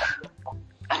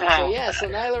yeah, so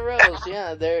Nyla Rose,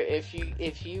 yeah,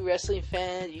 if you wrestling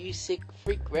fans, you sick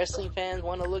freak wrestling fans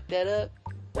want to look that up,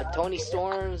 but Tony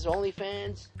Storm's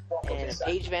OnlyFans and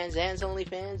Paige Van Zandt's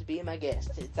OnlyFans, be my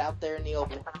guest. It's out there in the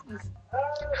open.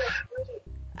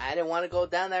 I didn't want to go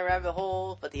down that rabbit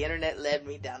hole, but the internet led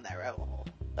me down that rabbit hole.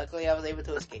 Luckily, I was able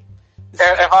to escape.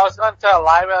 If I was going to a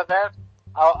live event,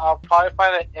 I'll probably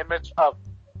find an image of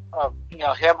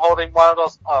him holding one of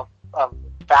those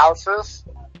balances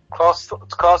close to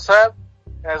him,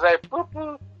 and it's like boop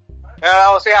boop, and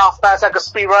I will see how fast I could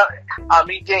speed run.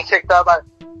 Me getting kicked out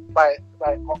by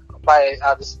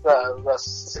the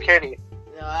security.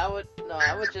 I would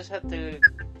just have to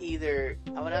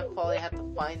probably have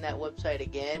to find that website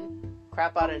again,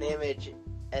 crop out an image,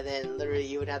 and then literally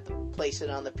you would have to place it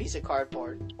on the piece of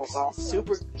cardboard.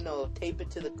 Tape it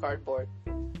to the cardboard.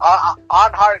 On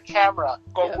hard camera.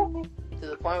 Yep. To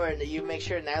the point where you make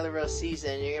sure Nyla Rose sees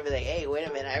it, and you're gonna be like, hey, wait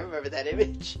a minute, I remember that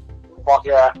image. Fuck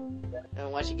yeah.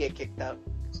 And once you get kicked out.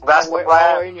 That's the plan.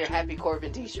 While wearing your Happy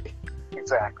Corbin t-shirt.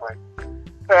 Exactly.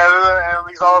 And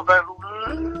he's all about,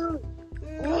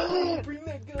 bring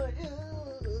that gun.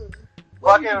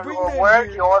 fucking, where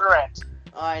do you order it?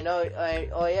 Oh, I know.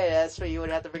 Oh yeah, that's where you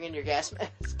would have to bring in your gas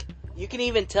mask. You can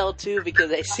even tell too,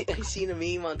 because I seen a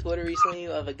meme on Twitter recently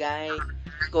of a guy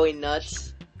going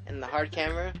nuts in the hard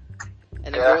camera,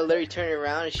 and the girl literally turned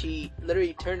around, and she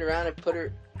literally turned around and put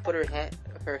her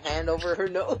hand over her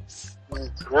nose.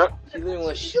 Yep. She literally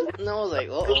was shooting. And I was like,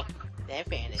 oh, that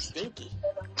fan is stinky.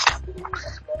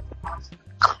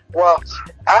 Well,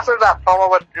 after that promo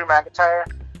with Drew McIntyre,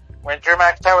 when Drew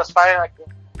McIntyre was fighting,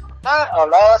 that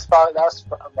was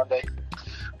Monday.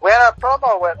 We had a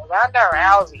promo with Ronda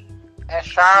Rousey and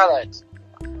Charlotte.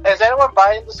 Is anyone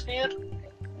buying this feud?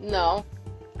 No.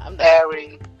 I'm not.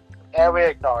 And we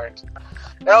ignore it.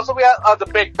 And also we had the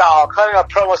big dog cutting a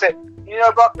promo saying,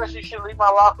 Brock Lesnar, you should leave my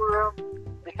locker room,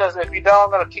 because if you don't,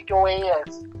 I'm gonna kick you away.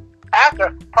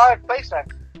 After product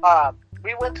placement,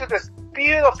 we went to this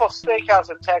beautiful steakhouse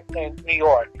in New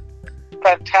York.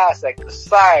 Fantastic. The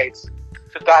sides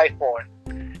to die for.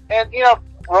 And,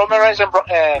 Roman Reigns and Paul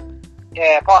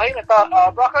Heyman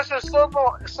thought, Brock Lesnar is still in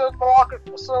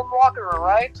the locker room,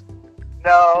 right?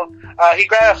 No. He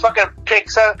grabbed a fucking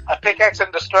pickaxe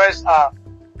and destroys,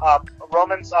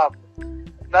 Roman's,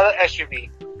 another SUV.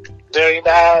 Doing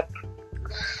that.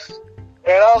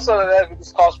 And also,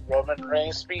 this calls Roman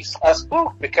Reigns speaks a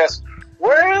spook, because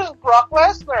where is Brock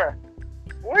Lesnar?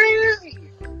 Where is he?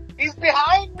 He's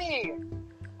behind me.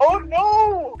 Oh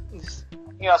no!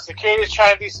 Security's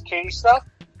trying to do security stuff.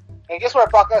 And guess what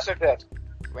Brock Lesnar did?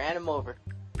 Ran him over.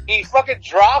 He fucking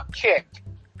drop kicked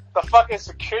the fucking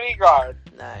security guard.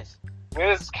 Nice.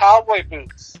 With his cowboy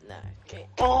boots. Nice. Okay.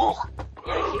 Boom.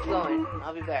 Keep going.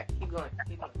 I'll be back. Keep going.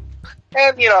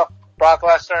 And, Brock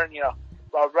Lesnar,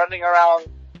 running around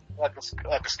like a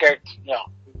scared,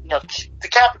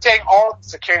 decapitating all the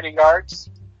security guards.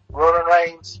 Roman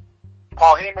Reigns,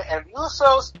 Paul Heyman, and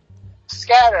Usos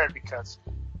scattered because,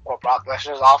 Brock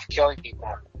Lesnar is off killing people.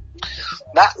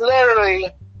 Not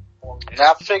literally,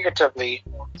 not figuratively,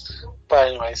 but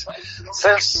anyways,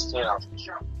 since,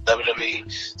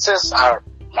 WWE, since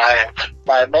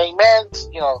my main man's,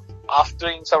 off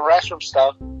doing some restroom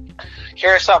stuff,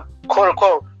 here's some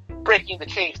quote-unquote breaking the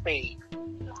kayfabe.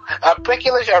 Becky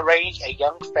Lynch arranged a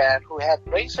young fan who had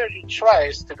brain surgery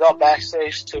twice to go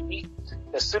backstage to meet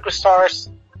the superstars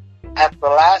at the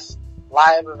last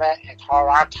live event in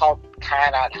Toronto,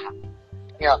 Canada.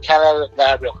 Canada is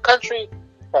not a real country,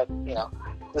 but,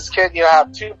 this kid,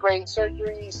 had 2 brain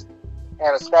surgeries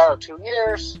and a span of 2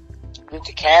 years due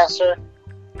to cancer.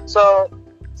 So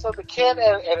the kid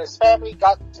and his family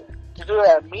got to do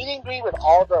a meet and greet with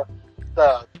all the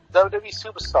WWE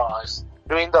superstars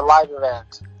during the live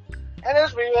event. And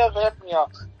there's video of him,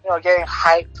 getting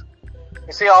hyped.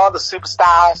 You see all the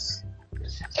superstars.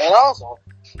 And also,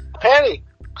 apparently,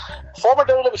 former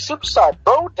WWE superstar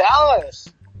Bo Dallas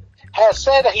has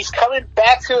said that he's coming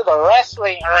back to the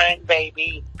wrestling ring,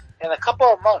 baby, in a couple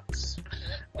of months.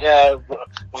 Yeah,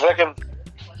 freaking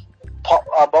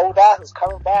Bo Dallas is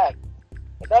coming back.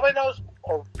 But nobody knows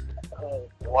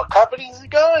what company is he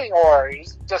going, or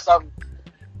he's just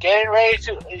getting ready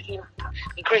to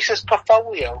increase his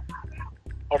portfolio.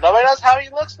 Or nobody knows how he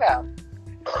looks now.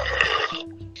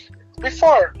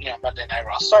 Before Monday Night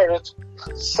Raw started,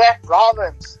 Seth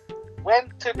Rollins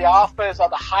went to the office of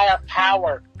the higher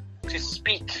power to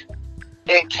speak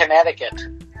in Connecticut.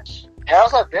 And I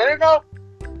was like, did you know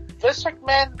Vince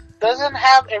McMahon doesn't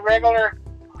have a regular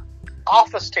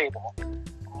office table?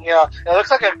 It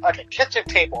looks like a kitchen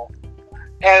table.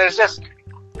 And it's just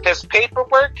his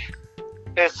paperwork,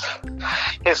 his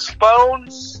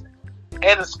phones,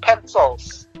 and his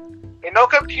pencils. And no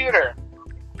computer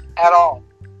at all.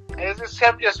 And it's just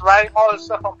him just writing all his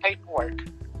stuff on paperwork.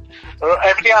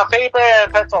 Everything on paper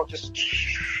and pencil, just.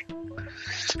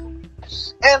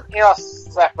 And,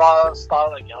 Seth Rollins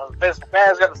thought, Vince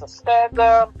McMahon's gonna suspend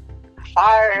him,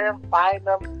 fire him, fine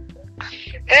him.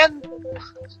 And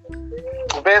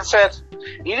Vince said,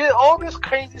 you did all this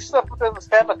crazy stuff within the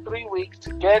span of 3 weeks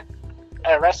to get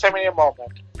a WrestleMania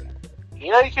moment.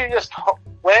 You can just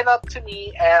went up to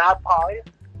me and I'll probably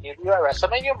give you a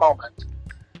WrestleMania moment.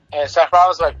 And Seth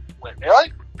Rollins was like, wait,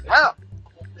 really? Yeah.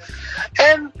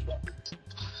 And,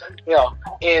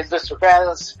 in Mr.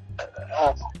 McMahon's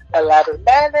elaborate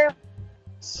manner,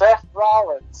 Seth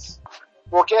Rollins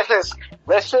will get his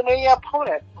WrestleMania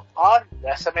opponent on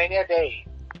WrestleMania Day.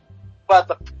 But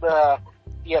the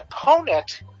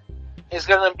opponent is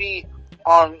going to be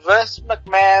on Vince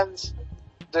McMahon's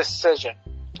decision.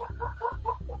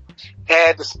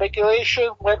 And the speculation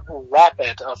went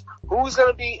rapid of who's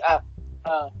going to be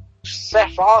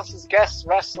Seth Rollins' guest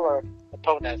wrestler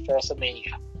opponent for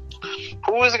WrestleMania.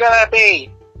 Who is it going to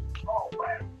be?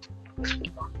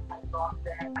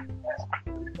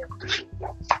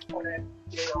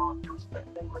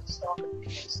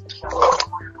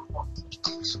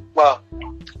 Well,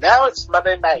 now it's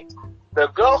Monday night. The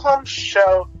go-home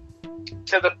show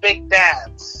to the big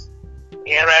dance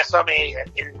in WrestleMania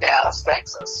in Dallas,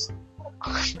 Texas.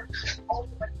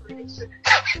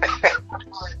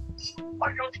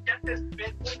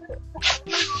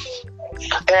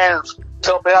 And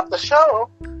to open up the show,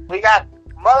 we got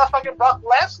motherfucking Brock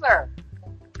Lesnar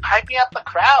hyping up the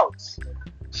crowds.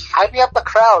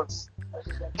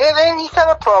 And then he cut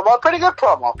a promo, a pretty good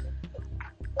promo.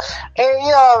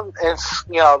 And,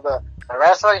 the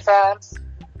wrestling fans,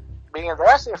 being the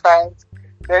wrestling fans,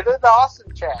 they did the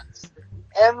Austin chants.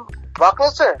 And Brock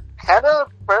Lesnar handled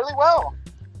it fairly well.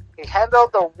 He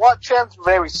handled the what chants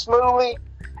very smoothly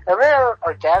and very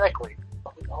organically.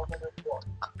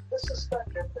 The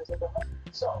suspension is in the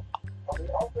so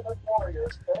the Ultimate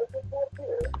Warriors as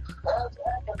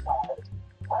advertised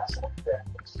last weekend.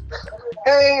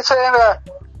 And he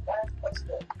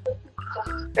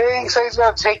said he's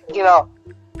gonna take,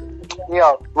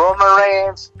 Roman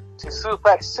Reigns to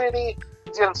Suplex City.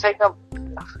 He's gonna take him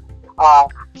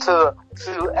to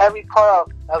every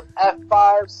part of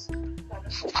F5s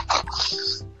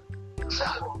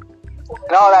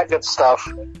and all that good stuff.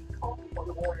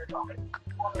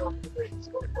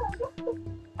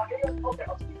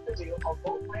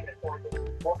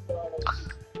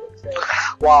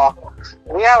 Well,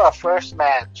 we have a first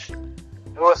match.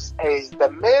 It was The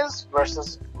Miz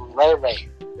versus Ray.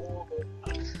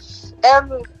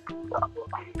 And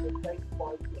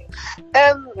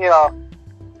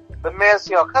The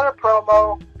Miz, cut a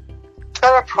promo.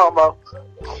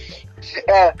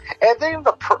 And then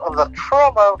the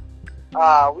promo,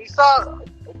 we saw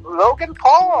Logan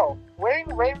Paul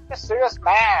wearing Rey Mysterio's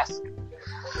mask.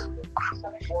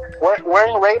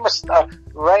 Wearing Ray's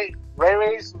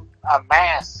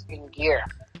mask in gear.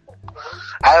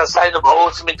 As a sign of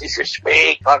ultimate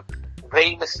disrespect on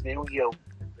Rey Mysterio.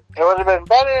 It would have been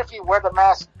better if he wore the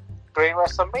mask during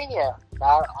WrestleMania,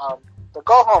 not the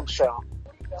go-home show.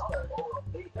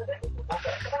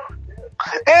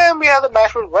 And we had the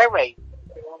match with Ray.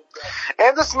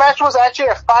 And this match was actually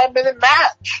a 5-minute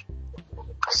match.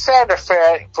 Standard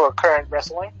fare for current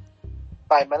wrestling.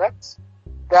 5 minutes.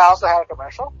 They also had a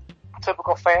commercial.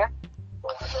 Typical fare.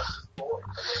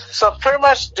 So pretty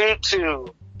much due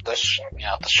to the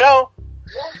show,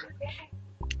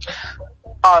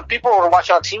 people who watch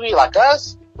on TV like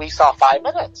us, we saw 5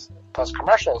 minutes plus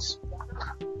commercials.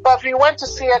 But if you went to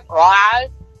see it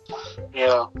live, you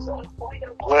know,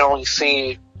 when we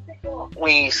see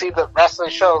the wrestling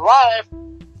show live,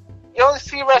 you only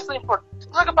see wrestling for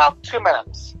like about 2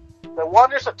 minutes. The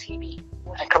wonders of TV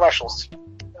and commercials.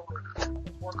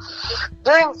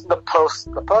 During the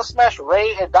post-match,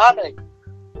 Ray and Dominic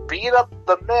beat up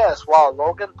The Miz while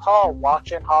Logan Paul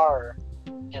watched in horror.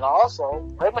 And also,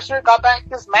 Rey Mysterio got back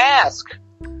his mask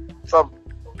from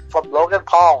Logan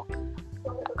Paul.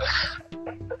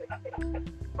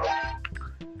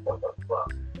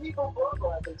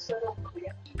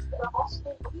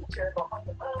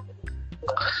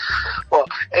 Well,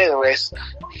 anyways,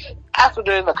 after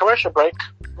doing the commercial break,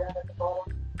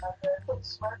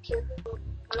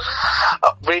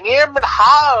 Rainier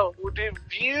Mahal will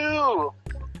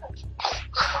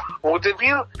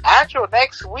debut actual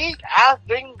next week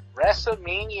after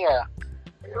WrestleMania.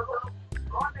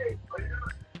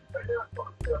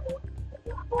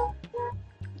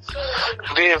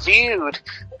 Debuted.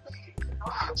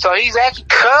 So he's actually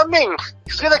coming.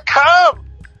 He's gonna come.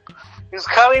 He's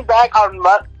coming back on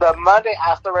the Monday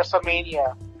after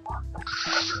WrestleMania.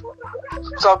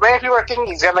 So many people are thinking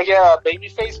he's gonna get a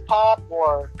babyface pop,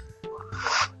 or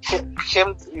him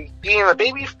being a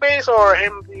babyface, or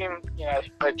him being, you know,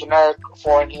 a generic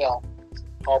foreign heel.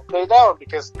 Hopefully no,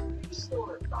 because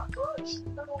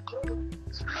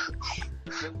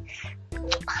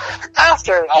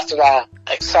after that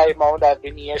exciting moment that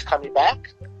Vinny's coming back,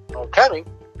 or coming,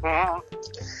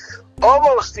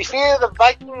 almost defeated the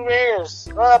Viking Raiders,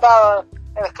 not about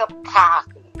a cup of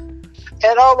coffee,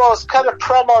 and almost cut a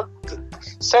promo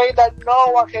saying that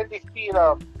no one can defeat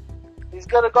him. He's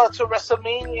gonna go to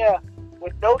WrestleMania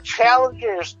with no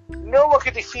challengers. No one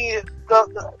can defeat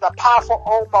the powerful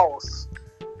Omos.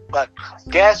 But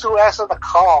guess who answered the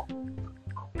call?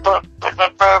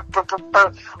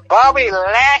 Bobby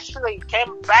Lashley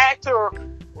came back to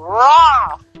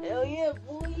Raw. Hell yeah,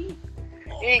 boy.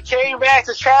 He came back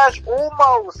to challenge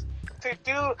Omos to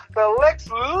do the Lex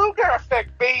Luger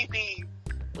effect, baby.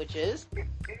 Which is?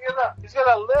 He's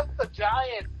gonna lift the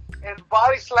giant and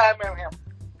body slam him.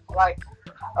 Like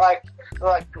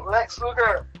Lex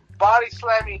Luger body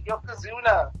slamming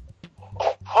Yokozuna.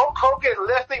 Hulk Hogan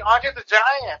lifting Andre the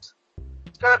Giant.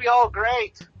 It's gonna be all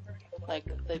great. Like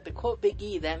the quote Big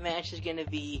E, that match is gonna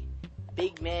be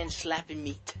big man slapping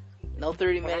meat. No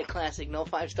 30-minute classic, no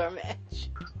 5-star match.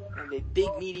 And the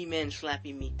big meaty men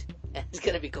slapping meat. It's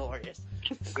gonna be glorious.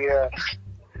 Yeah.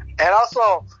 And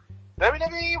also,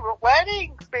 WWE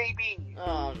weddings, baby.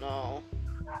 Oh no.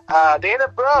 Dana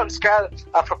Brooks got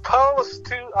proposed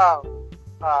to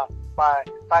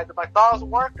by the McDonald's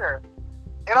worker,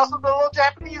 and also the little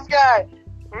Japanese guy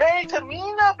married to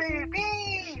Mina,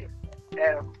 baby.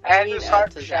 And his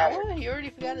heart shattered. Tozawa? You already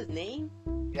forgot his name?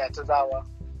 Yeah, Tozawa.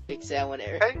 Big sad when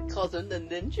Eric calls him the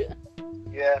ninja.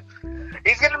 Yeah,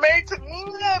 he's getting married to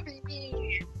Mina,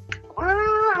 baby.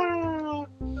 Woo!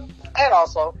 And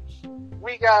also,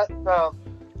 we got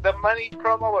the money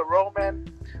promo with Roman.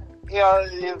 You know,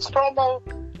 in his promo,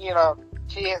 you know,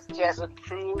 he has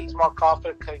improved. He's more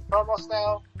confident cutting promos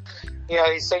now. You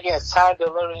know, he's taking his time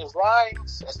delivering his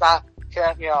lines. It's not,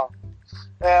 you know,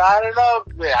 and I don't know,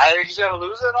 either he's gonna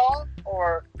lose it all,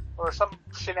 or some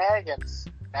shenanigans.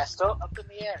 That's still up in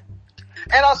the air.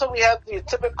 And also we have the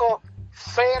typical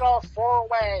fatal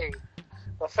 4-way.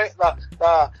 The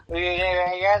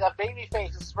baby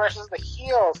faces versus the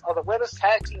heels of the women's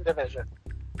tag team division.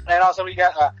 And also we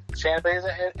got Shayna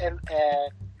Baszler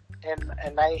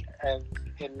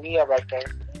and Nia right there.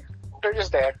 They're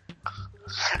just there.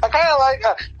 I kind of like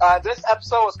this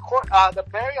episode was the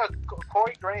burial of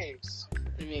Corey Graves.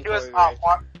 He was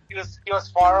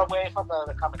far away from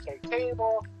the commentary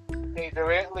table. They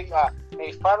directly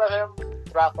made fun of him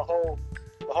throughout the whole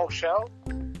show.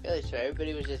 Really sure,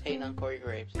 everybody was just hating on Corey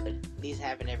Graves. These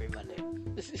happen every Monday.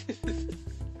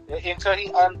 Until he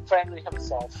unfriendly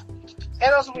himself.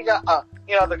 And also we got,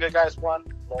 you know, the good guys won,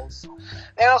 Bulls.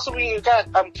 And also we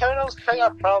got, Kevin Owens cutting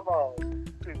a promo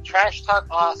to trash talk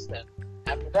Austin.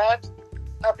 After that,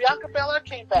 Bianca Belair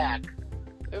came back.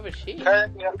 Where was she? Where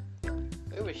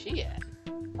was she at?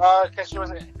 Because she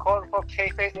was quote unquote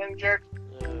kayfabe injured.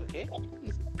 Okay.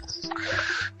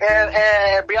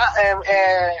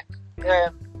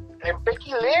 And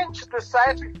Becky Lynch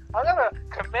decided, I'm gonna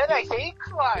commit a hate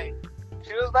crime.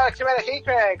 She was about to commit a hate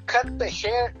crime and cut the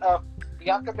hair of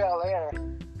Bianca Belair.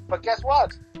 But guess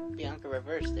what? Bianca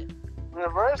reversed it.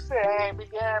 And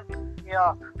began, you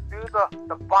know, do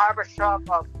the barbershop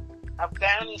of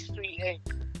Downing Street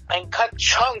and cut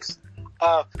chunks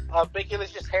of Becky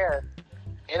Lynch's hair.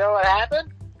 You know what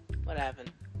happened? What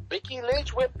happened? Becky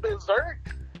Lynch went berserk,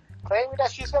 claiming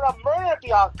that she's gonna murder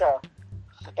Bianca.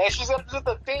 And she's gonna do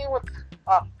the thing with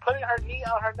putting her knee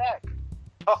on her neck.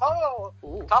 Oh,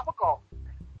 Ooh. topical.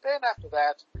 Then after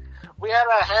that, we had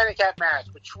a handicap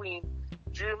match between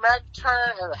Drew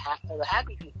McIntyre and the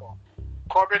Happy People.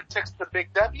 Corbin takes the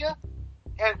big W,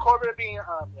 and Corbin being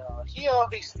heel,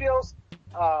 he steals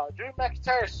Drew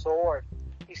McIntyre's sword.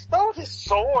 He stole his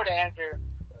sword, Andrew.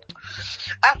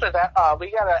 After that,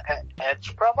 we got an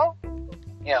Edge promo.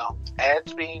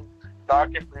 Edge being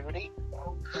dark and broody.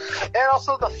 And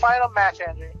also the final match,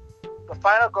 Andrew. The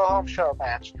final go-home show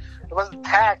match. It was a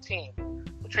tag team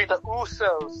between the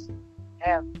Usos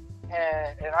and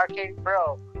Arcade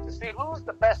Bro to see who's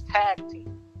the best tag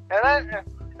team. And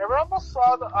we almost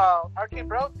saw the Arcade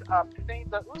Bro pinning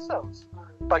the Usos.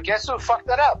 But guess who fucked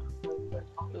it up?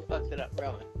 Who fucked it up,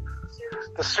 Roman?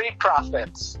 The Street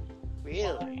Profits.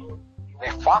 Really?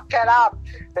 They fucked it up.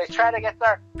 They try to get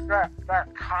their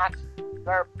cut,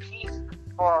 their piece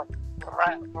for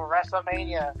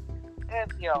WrestleMania.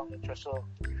 And,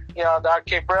 the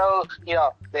Arcade Bro,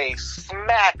 they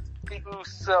smacked the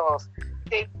Usos.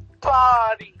 They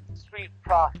bodied Street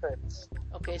Profits.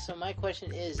 Okay, so my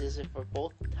question is it for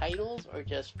both titles or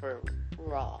just for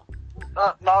Raw?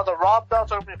 No, the Raw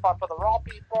belts are going to be fought for the Raw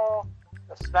people.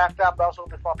 The SmackDown belts will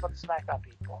be fought for the SmackDown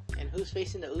people. And who's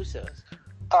facing the Usos?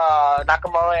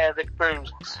 Nakamura and Rick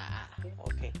Boogs.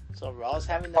 Okay. So Raw's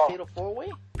having the Fatal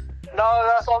 4-Way? No,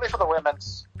 that's only for the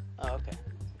women's. Oh, okay.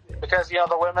 Because,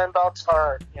 the women belts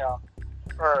are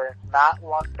not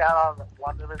locked down on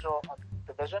one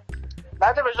division.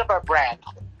 Not division, but brand.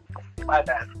 My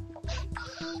bad.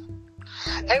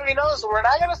 And we know we're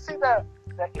not going to see the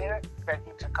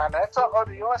Intercontinental or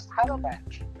the U.S. title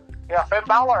match. Finn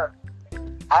Balor.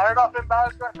 I don't know if Finn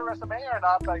Balor's going to WrestleMania or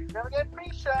not, but he's going to get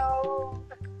pre-show.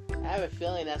 I have a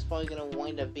feeling that's probably going to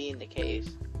wind up being the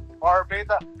case. Or maybe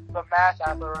the match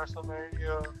after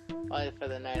WrestleMania. Probably for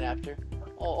the night after.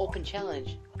 Oh, open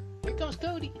challenge. Here comes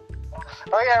Cody.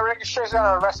 Oh yeah, Ricochet's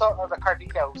going to wrestle the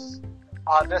Carditos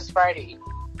on this Friday.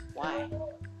 Why?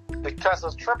 Because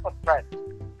it's triple threat.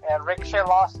 And Ricochet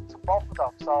lost to both of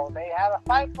them. So they had a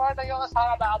fight for the U.S.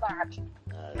 title match.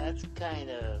 That's kind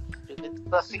of stupid.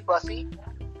 Bussy.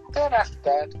 Then after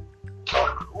that,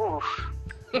 oof.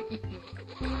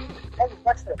 Hey,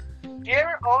 what's this? Do you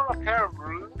ever own a pair of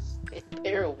Rubes? A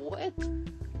pair of what?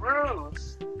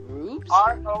 Rubes. Rubes?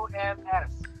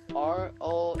 R-O-M-S.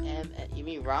 R-O-M-S. You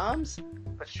mean ROMs?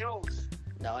 The shoes.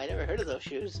 No, I never heard of those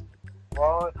shoes.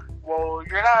 Well,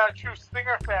 you're not a true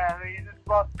Stinger fan. You just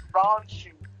bought Ron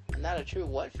shoes. I'm not a true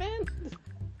what fan?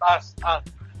 A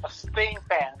Sting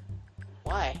fan.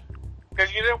 Why?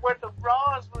 Because you didn't wear the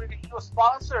bronze when he was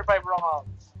sponsored by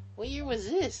Bronze. What year was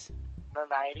this? The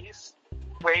 90s.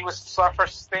 When he was Surfer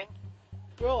Sting.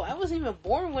 Bro, I wasn't even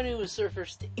born when it was Surfer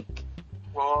Sting.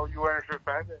 Well, you weren't a true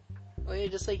fan then. Well, yeah,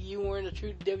 just like you weren't a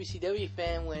true WCW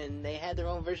fan when they had their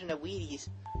own version of Wheaties.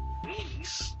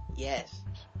 Wheaties? Yes.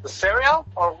 The cereal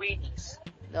or Wheaties?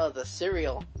 No, the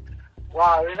cereal.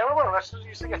 Wow, remember when wrestlers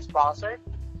used to get sponsored?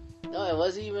 No, it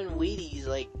wasn't even Wheaties.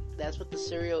 Like, that's what the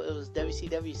cereal, it was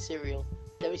WCW cereal.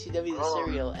 WCW the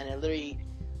cereal, and it literally,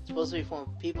 supposed to be from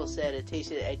people said it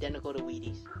tasted identical to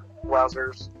Wheaties.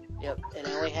 Wowzers. Yep, and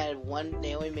they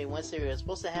only made one cereal. It was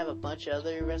supposed to have a bunch of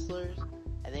other wrestlers.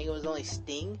 I think it was only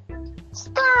Sting.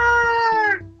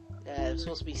 Star! It was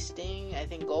supposed to be Sting, I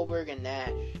think Goldberg, and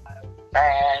Nash.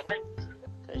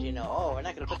 Because, we're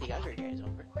not going to put the younger guys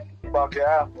over. Fuck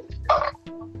yeah.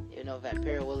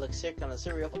 Vampiro will look sick on a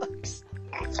cereal box.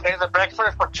 It's a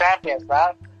breakfast for champions,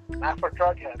 not for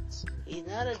drug heads. He's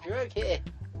not a drug head.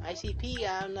 ICP,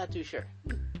 I'm not too sure.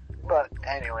 But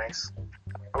anyways,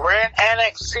 we're in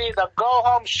NXT, the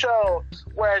go-home show,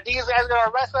 where these guys are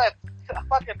gonna wrestle at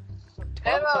fucking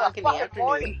 10 o'clock in the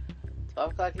afternoon.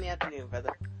 12 o'clock in the afternoon,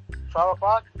 brother. 12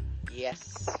 o'clock?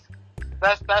 Yes.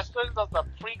 That's doing the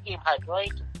pre-game hype,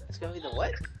 right? It's gonna be the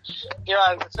what?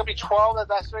 It's gonna be 12, and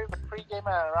that's doing the pre-game, and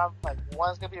around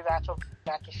 1's gonna be the actual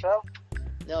show.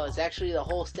 No, it's actually the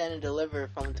whole stand and deliver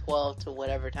from 12 to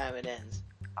whatever time it ends.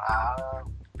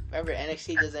 Remember,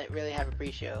 NXT doesn't really have a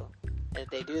pre-show. And if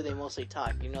they do, they mostly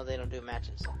talk. They don't do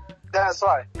matches. That's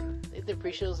why. The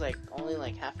pre-show's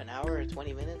only half an hour or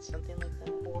 20 minutes, something like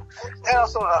that. And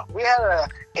also, we had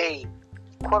a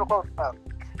quote-unquote,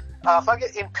 fucking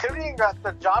Imperium got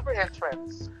the jobber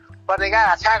entrance, but they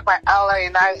got attacked by LA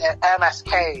Knight and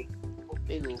MSK.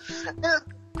 Big oof. And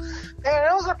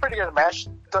it was a pretty good match,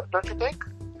 don't you think?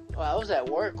 Well, I was at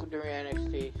work during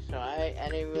NXT, so I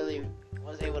didn't really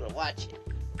was able to watch it.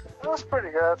 It was pretty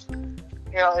good.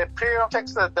 Imperium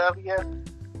takes the W.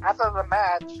 After the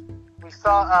match, we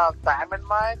saw Diamond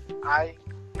Mine,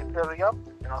 Imperium,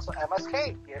 and also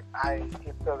MSK,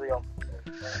 Imperium.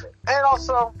 And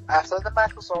also, after the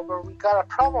match was over, we got a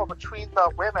promo between the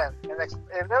women, and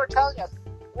they were telling us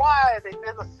why they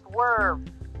did the swerve,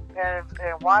 and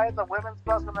why the women's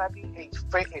was going to be a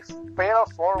fatal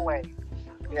 4-way.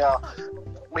 You know,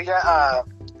 we got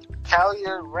Kelly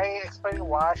and Ray explaining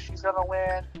why she's going to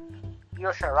win.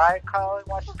 Io Shirai calling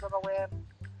why she's going to win.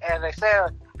 And they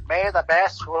said, may the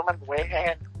best woman win.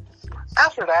 And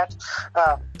after that,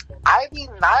 Ivy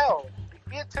Nile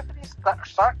defeated Tiffany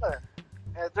Startler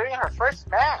during her first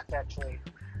match, actually.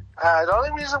 The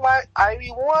only reason why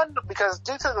Ivy won, because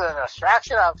due to the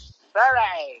distraction of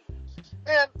Sarai.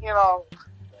 And, you know,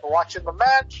 watching the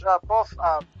match, both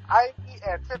Ivy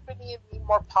and Tiffany need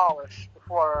more polish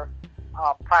before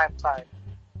prime time.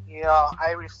 You know,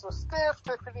 Ivy's still stiff,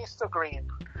 Tiffany's still green.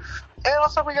 And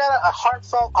also we got a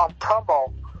heartfelt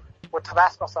promo with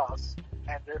Tabasco sauce,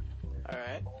 Andrew.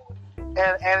 Alright. And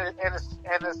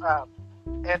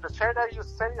the chair that he was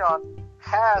sitting on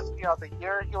has, you know, the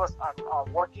year he was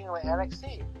working with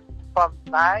NXT from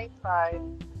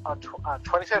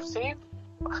 9/9/2015,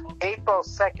 April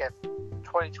 2nd,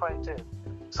 2022.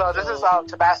 So this is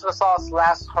Tabasco sauce's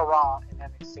last hurrah in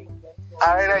NXT.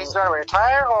 I don't know if he's gonna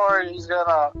retire or he's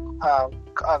gonna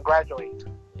graduate.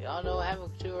 Y'all know what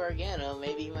happened to Organo.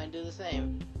 Maybe he might do the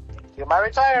same. He might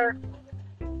retire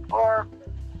or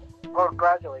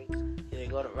graduate. Either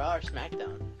go to Raw or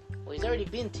SmackDown. Well, he's already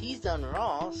been teased on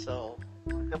Raw, so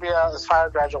It'll be his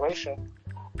final graduation,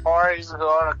 or he's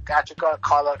gonna actually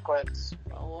call it quits.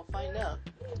 well, we'll find out.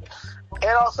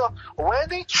 And also,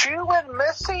 Wendy Chu went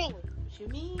missing. What you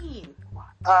mean?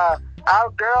 Our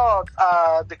girl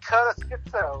Dakota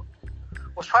Schizo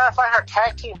was trying to find her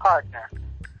tag team partner,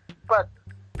 but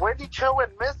Wendy Chu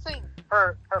went missing.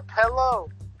 Her pillow,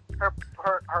 her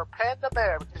panda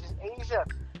bear, because she's Asian,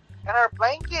 and her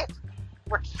blanket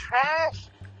were trash.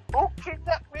 Who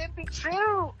kidnapped Wendy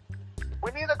Chu?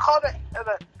 We need to call the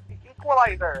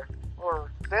Equalizer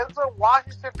or Denzel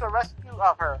Washington to rescue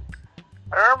of her.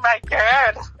 Oh my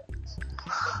god!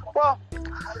 Well,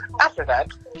 after that,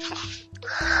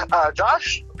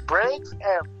 Josh Briggs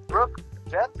and Brooke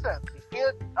Jensen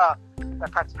defeated the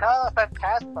Cartel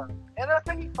Fantasma in a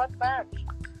pretty fun match.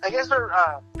 I guess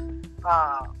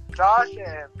Josh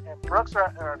and Brooks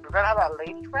are gonna have a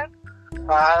lady friend.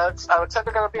 I would say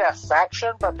they're gonna be a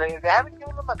faction, but they haven't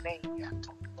given them a name yet.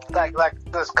 Like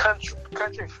this country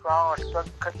strong or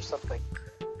country something.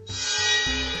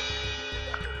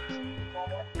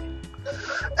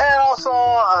 And also,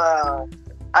 I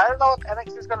don't know what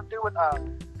NXT is gonna do with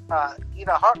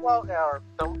either Hartwell or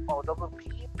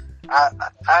WP. I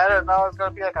don't know. It's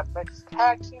gonna be like a mixed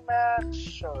tag team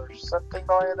match or something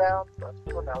going down, but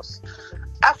who knows?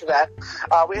 After that,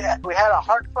 we had a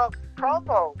heartfelt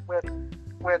promo with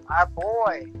our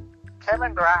boy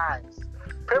Kevin Grimes.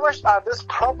 Pretty much this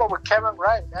promo with Kevin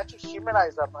Grimes actually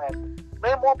humanized him and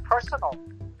made it more personal.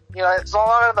 You know, it's no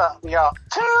longer the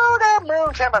to the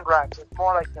moon Kevin Grimes. It's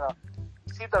more like, you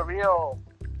see the real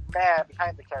man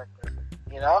behind the character.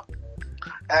 You know,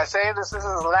 and I say this is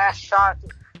his last shot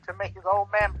to make his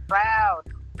old man proud.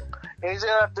 And he's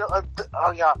gonna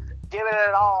give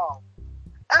it all.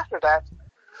 After that,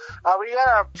 we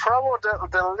got a promo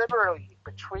deliberately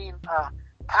between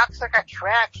Toxic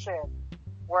Attraction,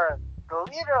 where the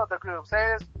leader of the group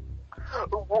says,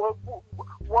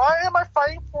 "Why am I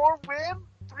fighting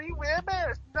 3 women?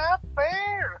 It's not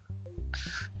fair."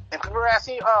 And people are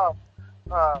asking,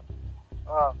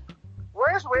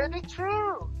 where's Wendy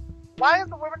Chu? Why is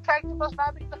the women tag team must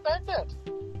not be defended?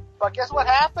 But guess what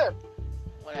happened?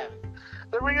 What happened?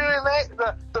 The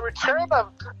return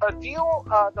of a deal,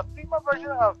 the female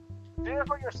version of Do It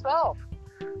For Yourself.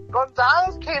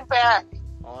 Gonzalez came back.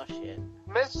 Oh shit.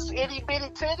 Mrs. Itty Bitty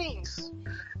Titties.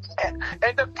 And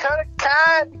Dakota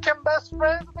Kai became best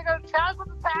friends and they got a challenge with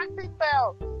the tag team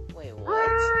belt. Wait,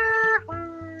 what?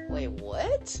 Wait,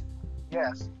 what?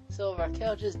 Yes. So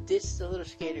Raquel just ditched the little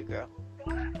skater girl.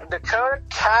 Dakota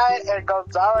Kai and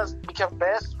Gonzalez became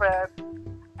best friends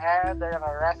and they're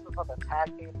gonna wrestle for the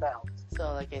tag team belt.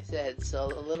 So like I said,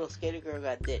 the little skater girl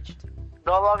got ditched.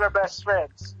 No longer best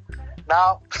friends.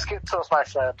 Now, Schizo's my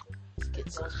friend.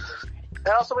 Schizo's my friend.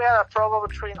 And also we had a promo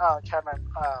between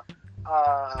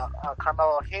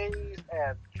Carmelo Hayes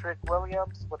and Trick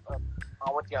Williams with the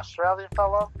Australian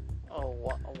fellow. Oh,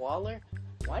 Waller?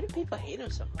 Why do people hate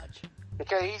him so much?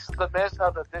 Because he's the best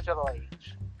of the digital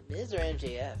age. Miz or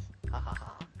MJF? Ha ha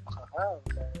ha.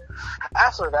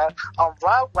 After that,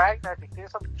 Vlad Wagner defeated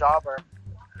some jobber.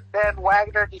 Then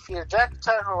Wagner defeated Jack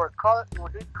Tucker, who were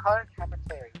doing color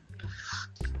commentary.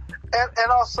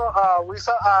 And also, we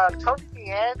saw Tony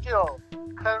D'Angelo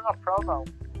cutting a promo.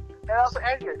 And also,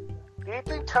 Andrew, Do you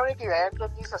think Tony D'Angelo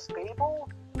needs a stable,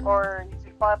 or is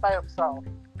he fine by himself?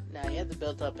 Now you have to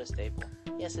build up a stable.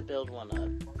 He has to build one up.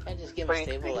 Can't just give him a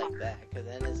stable like that, because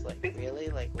then it's like, really?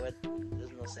 Like, what?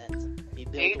 There's no sense. If you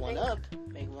build one up,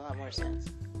 make a lot more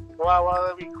sense. Well,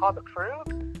 what do we call the crew?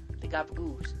 The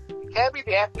Gabagoos. It can't be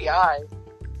the FBI. I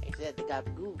said the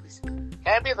Gabagoos.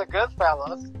 Can't be the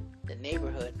Goodfellas. The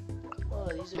neighborhood. Oh,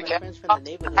 these are They my can't- friends from the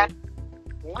neighborhood.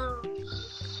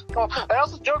 Oh, and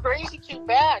also Joe Gracie came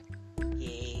back.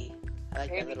 Yay. I like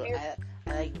that little,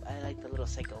 I like the little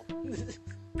psycho.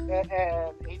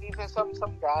 And he needed some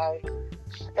guy.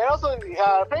 And also,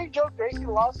 apparently Joe Gracie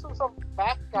lost to some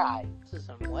fat guy. So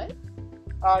some what?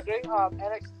 During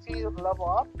NXT Level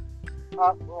Up.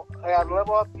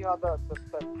 Level Up, you know, the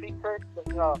pre-curt,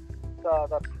 you know,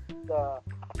 the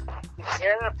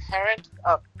heir apparent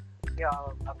of, you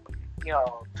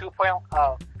know,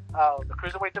 2.0 the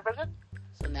Cruiserweight division.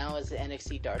 So now it's the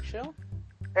NXT Dark Show?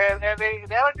 And they have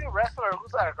a new wrestler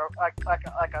who's like a black guy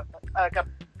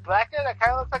that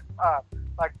kind of looks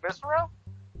like Viscera,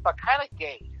 but kind of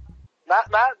gay.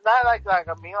 Not like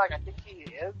I mean, like I think he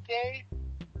is gay.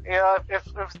 You know, if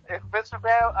Vince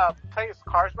McMahon plays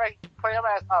cards right, he play him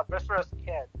as Viscera's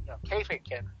kid, you know, kayfabe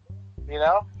kid. You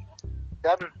know.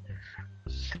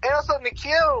 And also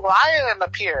Nikhil Lyon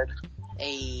appeared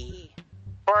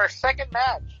for a second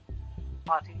match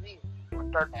on TV, or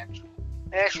third match.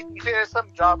 And she did some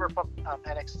jobber from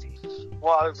NXT.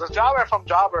 Well, it was a jobber from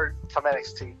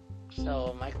NXT.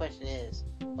 So my question is,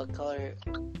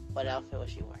 what outfit was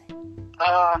she wearing?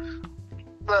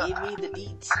 Give me the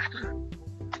deets.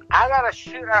 I gotta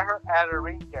shoot at her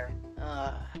ring gear.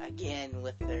 Again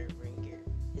with her ring gear.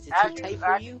 Is it too tight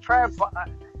for you?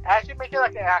 Actually make it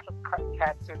like an actual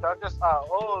cat suit. Don't just,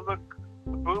 oh look,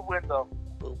 boob window.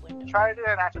 Boob window. Try to do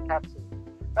an actual cat suit.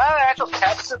 Not an actual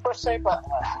cat suit per se, but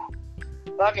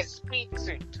like a speed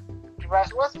suit.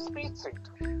 What's a speed suit?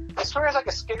 It's sort of like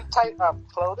a skin tight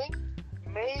clothing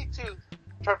made to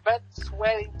prevent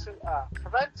sweating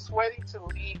to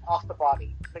leave off the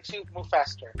body. Makes you move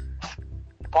faster.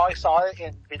 You probably saw it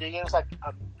in video games like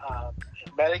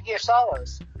Metal Gear Solid,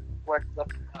 where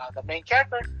the main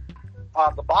character,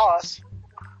 the boss,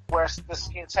 wears the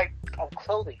skin tight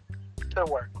clothing to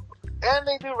work. And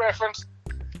they do reference,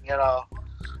 you know,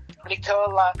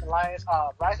 Nikhil Lyon's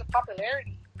rise in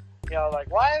popularity. You know,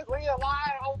 like, why is Leah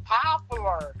Lyon so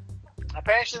popular?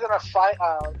 Apparently she's gonna fight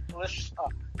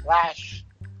Lash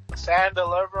Sand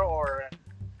Deliver, or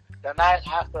the night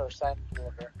after Sand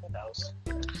Deliver. Who knows?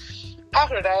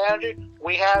 After that, Andrew,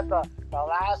 we had the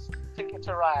last ticket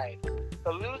to ride.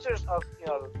 The losers of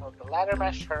the ladder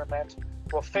match tournament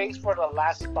will face for the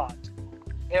last spot.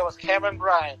 It was Cameron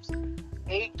Grimes,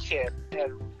 A-Kid,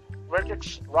 and Roderick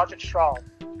Strong,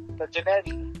 the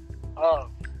Genetti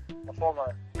of the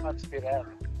former Undisputed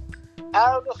Era.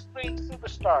 Out of those three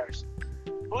superstars,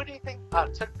 who do you think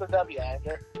took the W,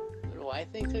 Andrew? Who do I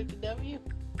think took the W?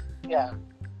 Yeah,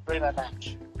 during that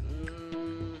match.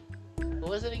 Who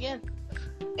was it again?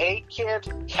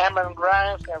 A-Kid, Cameron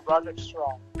Grimes, and Roderick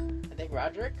Strong. I think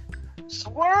Roderick?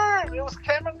 Swerve! It was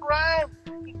Cameron Grimes!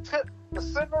 He took the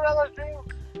Cinderella dream.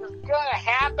 It was gonna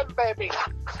happen, baby!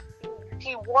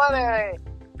 He won in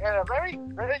a very,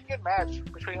 very good match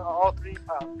between all three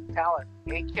talent.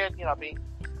 A-Kid, you know, being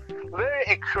literally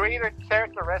a creator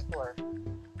character wrestler.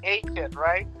 A-Kid,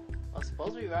 right? Well,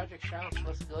 supposedly Roderick Strong's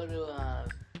supposed to go to,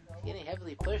 getting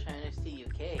heavily pushed on NXT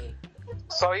UK.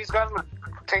 So he's gonna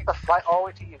take the flight all the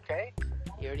way to UK?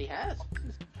 He already has.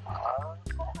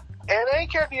 And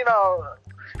A-Kid, you know,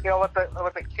 with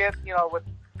the kid,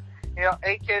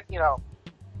 A-Kid,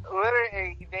 literally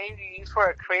a name you use for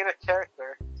a creative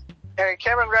character. And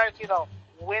Cameron Grimes,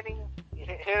 winning,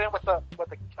 hitting with the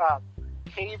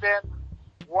cave-in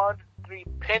 1-3,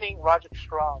 pinning Roderick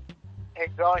Strong,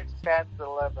 and going to Stand and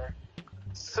Deliver.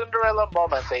 Cinderella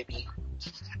moment, baby.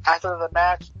 After the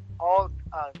match, all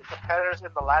the competitors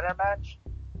in the ladder match,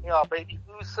 Baby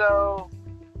Uso,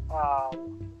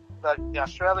 the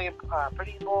Australian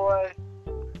pretty boy,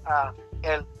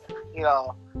 and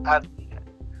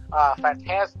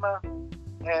Phantasma,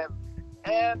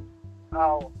 and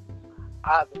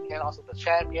also the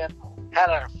champion had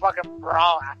a fucking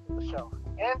brawl after the show,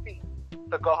 and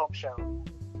the go home show.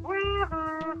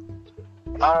 Woo-hoo.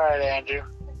 All right, Andrew.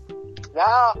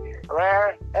 Now,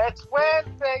 it's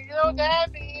Wednesday. You know what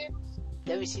that means?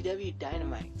 WCW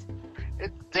Dynamite.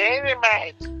 It's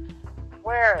Dynamite.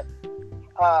 Where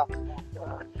our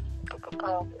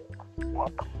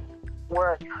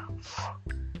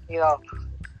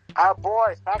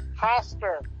boys, Matt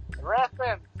Pastor,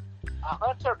 Refn,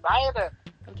 Hunter Biden,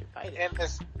 Hunter Biden. in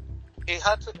this, he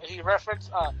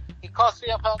recall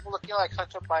CM Punk looking like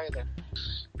Hunter Biden.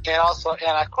 And also,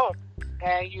 and I quote,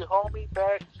 "And you homie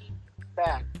better keep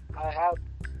back. I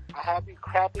have you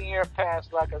crapping your pants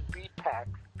like a Z-pack."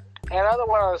 And another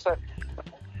one was,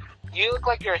 "You look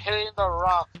like you're hitting the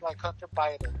rocks like Hunter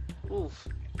Biden." Oof.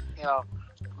 You know,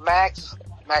 Max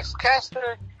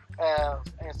Caster,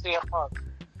 and CM Punk.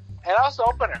 And also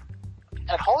opener.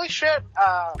 And holy shit,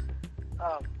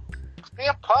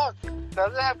 CM Punk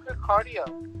doesn't have good cardio.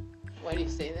 Why do you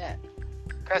say that?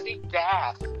 Because he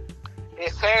gassed.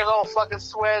 His hair's all fucking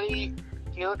sweaty.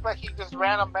 He looks like he just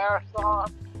ran a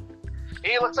marathon.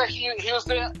 He looks like he was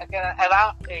doing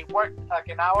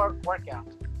an hour workout.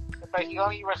 But he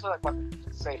only wrestled like, what,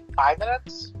 say 5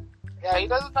 minutes? Yeah, he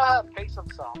doesn't know how to pace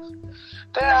himself.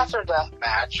 Then after that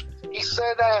match, he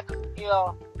said that, you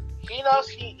know, he knows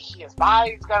his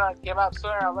body's gonna give up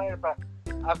sooner or later, but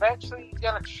eventually he's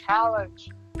gonna challenge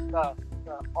the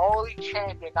only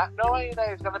champion, not knowing that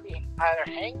he's gonna be either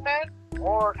Hangman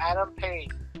or Adam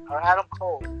Page or Adam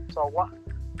Cole. So what?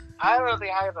 Either of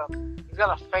the item he's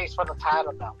gonna face for the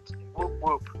title belt. Whoop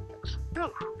whoop.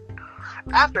 Whew.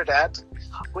 After that,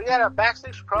 we got a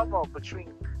backstage promo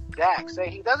between Dax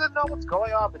saying he doesn't know what's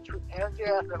going on between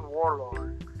MJF and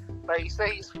Warlord, but he said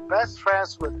he's best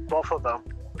friends with both of them.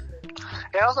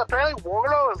 And also apparently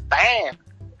Warlord is banned.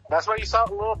 That's why you saw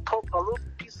a little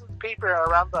piece of paper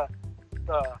around the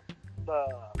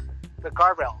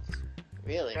guardrails.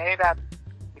 Really? Saying that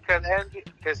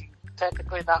because he's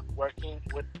technically not working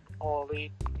with All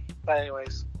Elite. But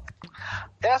anyways.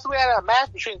 That's we had a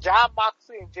match between John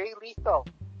Moxley and Jay Lethal.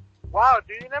 Wow,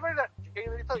 do you remember that Jay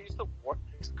Lethal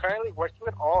is currently working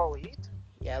with All Elite?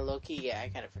 Yeah, low-key, yeah, I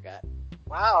kind of forgot.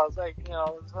 Wow, it's like, you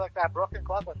know, it's like that broken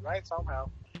clock was right somehow.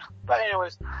 But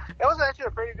anyways, it was actually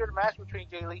a pretty good match between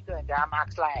Jay Lethal and John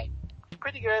Moxley.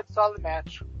 Pretty good, solid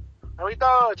match. And we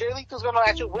thought Jay Lethal was going to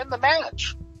actually win the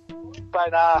match.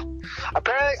 But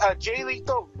apparently Jay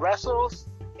Lethal wrestles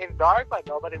in dark, but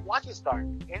nobody watches dark.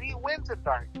 And he wins in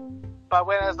dark. But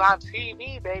when it's on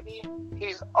TV, baby,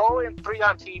 he's 0-3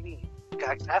 on TV.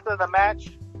 After the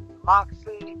match,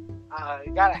 Moxley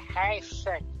got a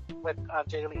handshake with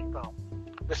Jay Lethal.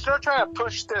 They're still trying to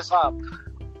push this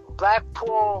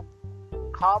Blackpool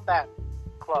Combat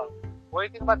Club. What do you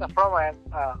think about the promo and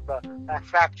that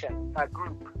faction, that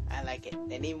group? I like it.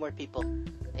 They need more people.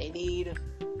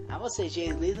 I would say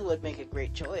Jay Lethal would make a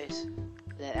great choice.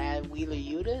 Then add Wheeler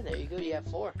Yuta, there you go, you have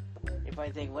 4. If I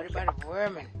think, what about a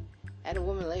woman? Add a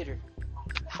woman later.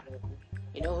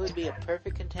 You know who would be a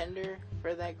perfect contender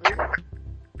for that group?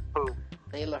 Who?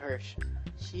 Layla Hirsch.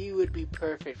 She would be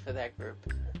perfect for that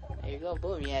group. There you go,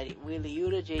 boom. You had Wheeler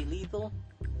Yuta, Jay Lethal,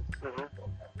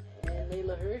 and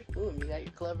Layla Hirsch. Boom, you got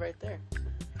your club right there.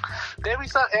 Then we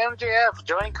saw MJF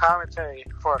join commentary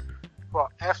for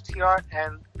FTR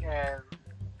and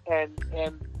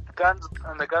Guns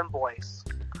and the Gun Boys.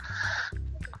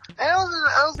 And it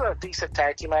was a decent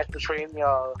tag team match between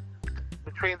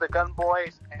the Gun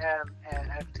Boys and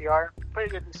FTR. Pretty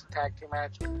good decent tag team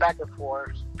match, back and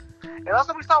forth. And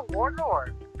also we saw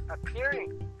Warlord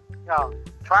appearing,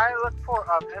 trying to look for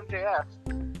MJF,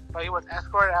 but he was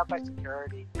escorted out by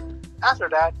security. After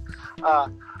that,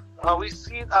 we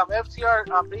see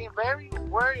FTR being very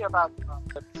worried about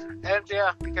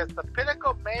MJF because the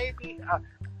Pinnacle may be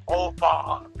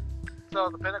over, so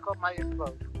the Pinnacle might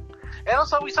implode. And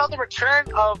also we saw the return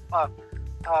of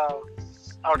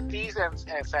Ortiz and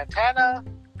Santana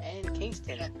and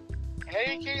Kingston.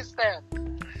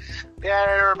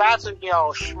 They're about to,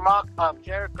 schmuck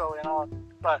Jericho and all,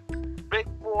 but big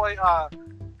boy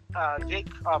Jake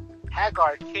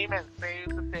Haggard came and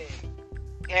saved the day.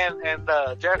 And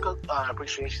the Jericho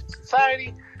Appreciation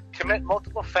Society commit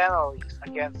multiple felonies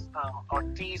against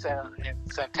Ortiz and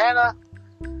Santana,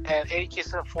 and Eddie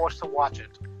Kingston forced to watch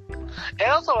it.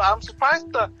 And also, I'm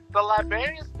surprised the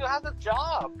librarian still has a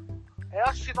job.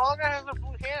 And she no longer has her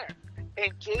blue hair.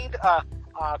 And Jade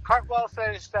Cartwell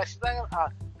says that she's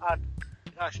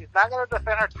not gonna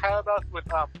defend her title belt with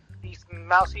these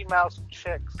mousy mouse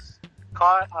chicks.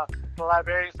 Call the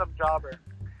librarian some jobber.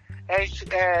 And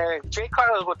Jade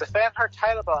Cartwell would defend her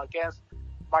title belt against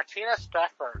Martina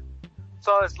Stratford.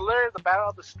 So it's literally the battle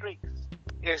of the streaks.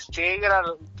 Is Jay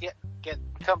gonna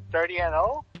become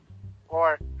 30-0,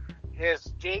 or is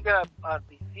Jay gonna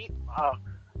defeat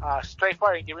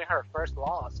Straightforward and giving her first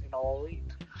loss in All Elite?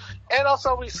 And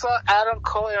also we saw Adam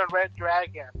Cole and Red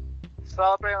Dragon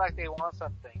celebrating like they won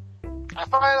something. I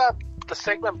find the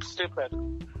segment stupid.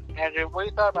 Andrew, what do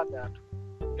you thought about that?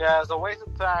 Yeah, it's a waste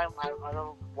of time. I don't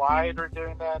know why they're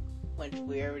doing that. Which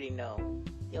we already know.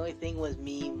 The only thing was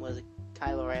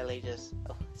Kyle O'Reilly just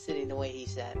sitting the way he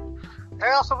sat. And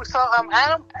also we saw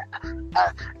Adam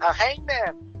a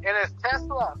Hangman in his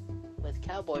Tesla. With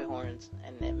cowboy horns,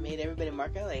 and it made everybody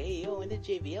mark out like, hey, yo, when did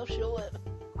JBL show up?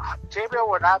 JBL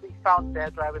would not be found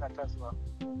dead driving a Tesla.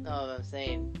 No, I'm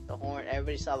saying the horn.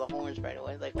 Everybody saw the horns right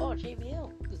away. Like, oh,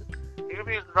 JBL. He could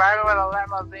be driving with a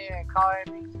limousine and calling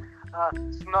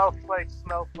these snowflakes.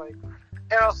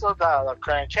 And also the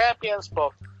current champions,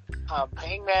 both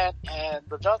Hangman and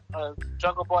the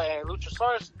Jungle Boy and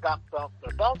Luchasaurus, got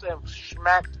their belts and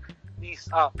smacked these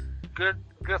good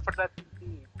for nothing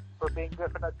teams for being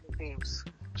good for nothing teams.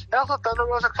 And also Thunder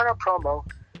Rosa cut a promo,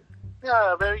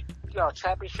 a very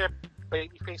championship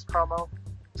babyface promo,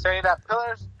 saying that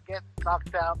pillars get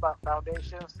knocked down, but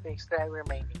foundations they stand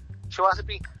remaining. She wants to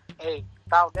be a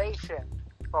foundation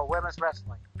for women's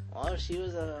wrestling. Well, she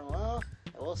was I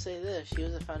will say this: she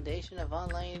was a foundation of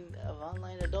online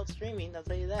adult streaming. I'll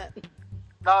tell you that.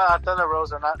 No, Thunder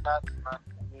Rosa, not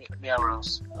Mia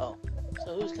Rose. Oh,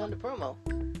 so who's come to promo?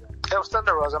 It was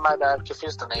Thunder Rosa. My bad,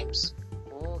 confused the names.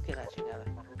 Oh, que la chingada.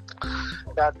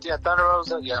 Thunder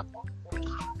Rosa, yeah.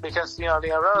 Because, Mia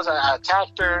Rose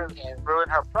attacked her and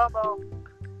ruined her promo.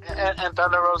 And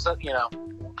Thunder Rosa,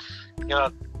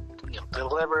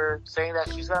 delivered, saying that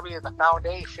she's going to be the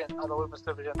foundation of the women's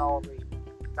division only.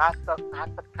 Not the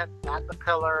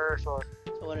pillars or...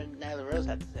 So what did Nyla Rose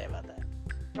have to say about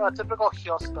that? Typical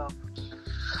heel stuff.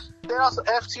 Then also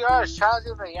FTR is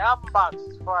challenging the Young Bucks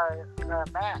for a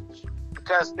match.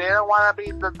 Because they don't want to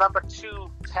be the number 2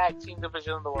 tag team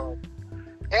division in the world.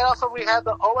 And also we had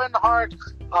the Owen Hart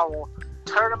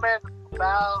tournament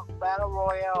battle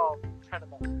royale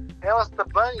tournament. It was the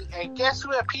Bunny, and guess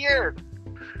who appeared?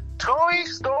 Toni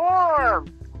Storm.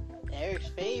 Eric's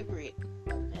favorite.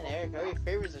 And Eric already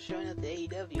favors are showing up to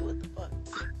AEW. What the fuck?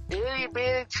 Itty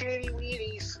bitty chitty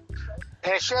weedies.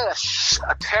 And she had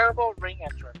a terrible ring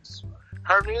entrance.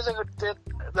 Her music the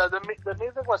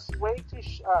music was way too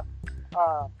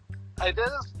it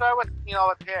doesn't start with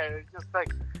with hair. It's just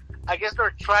like, I guess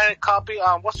they're trying to copy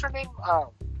what's her name?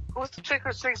 Who's the chick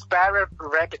who sings Bad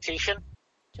Reputation?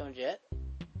 Joan Jett?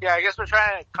 Yeah, I guess we're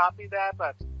trying to copy that,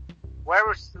 but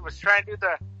whoever was trying to do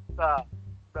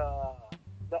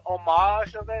the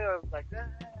homage of it, was like,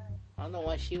 I don't know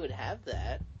why she would have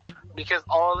that. Because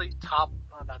all these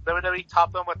WWE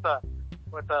topped them with the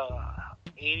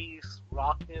 80s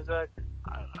rock music.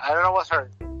 I don't know what her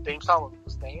theme song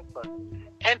was named, but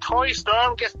and Toni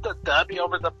Storm gets the W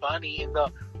over the Bunny in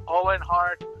the Owen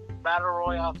Hart Battle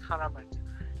Royale tournament.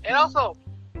 And also,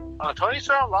 Toni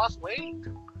Storm lost weight.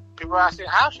 People are asking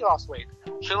how she lost weight.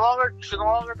 She no longer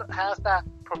has that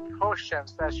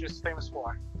proportions that she was famous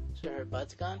for. So her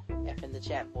butt's gone? F in the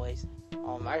chat, boys.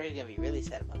 Oh, Margaret's gonna be really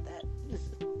sad about that.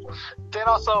 Then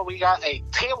also we got a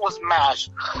tables match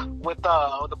with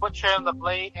the Butcher and the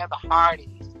Blade and the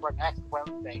Hardys for next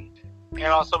Wednesday. And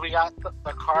also we got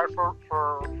the card for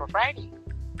Friday.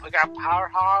 We got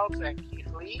Powerhouse and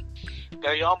Keith Lee.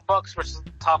 The Young Bucks versus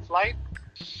Top Flight.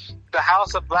 The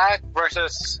House of Black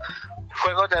versus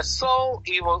Fuego del Sol,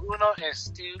 Evil Uno, and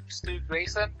Stu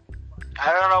Grayson.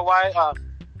 I don't know why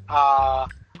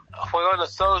Fuego del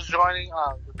Sol is joining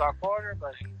the Dark Order,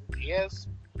 but he is.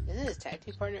 Isn't his tag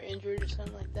team partner injured or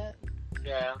something like that?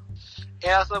 Yeah.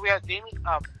 And also we have Jamie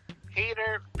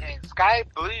Hayter and Sky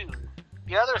Blue,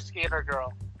 the other skater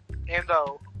girl, in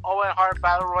the Owen Hart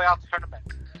Battle Royale tournament.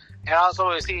 And also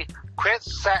we see Chris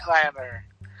Statlander.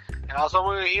 And also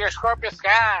we hear Scorpio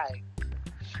Sky.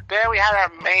 Then we had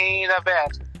our main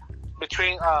event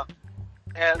between El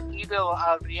Idol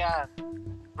Adrian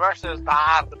versus the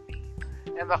Arby.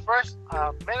 And the first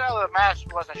minute of the match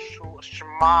was a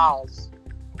schmoz.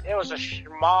 It was a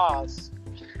schmoz.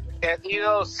 And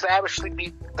Idol savagely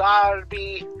beat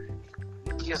Darby,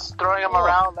 just throwing him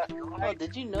around left and right. Oh,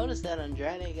 did you notice that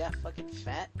Andrade got fucking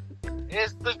fat?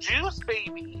 It's the juice,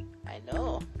 baby. I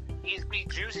know. He's be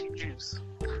juicy juice.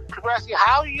 People ask you,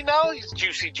 how you know he's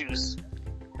juicy juice?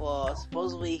 Well,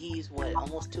 supposedly he's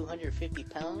almost 250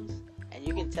 pounds, and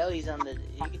you can tell he's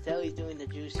doing the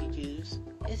juicy juice.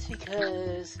 It's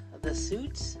because of the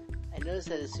suits. I noticed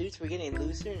that the suits were getting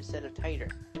looser instead of tighter.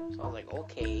 So I was like,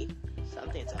 okay,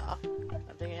 something's off.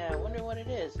 I'm thinking, I wonder what it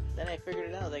is. Then I figured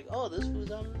it out. I was like, oh, this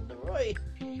was on the Roy.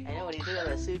 I know when you look at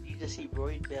the suit, you just see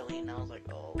Roy's belly, and I was like,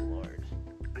 oh lord.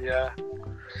 Yeah.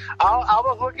 I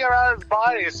was looking around his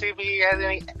body to see if he has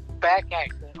any back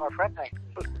acne or front acne.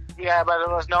 Yeah, but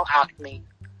there was no acne.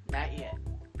 Not yet.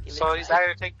 So he's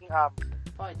either taking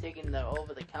probably taking the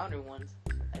over-the-counter ones,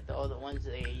 like the ones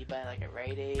that you buy like at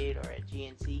Rite Aid or at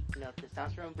GNC.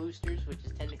 Testosterone boosters, which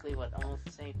is technically almost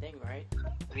the same thing, right?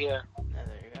 Yeah.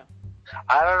 There you go.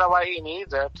 I don't know why he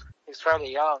needs it. He's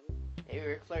fairly young. Maybe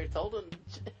Ric Flair told him,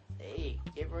 "Hey,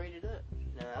 get rated up."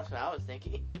 That's what I was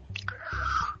thinking.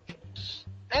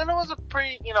 And it was a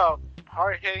pretty,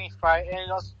 hard-hitting fight, and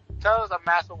that was a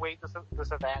massive weight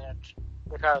disadvantage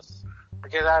because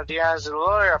at the end, he's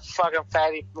literally a fucking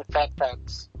fat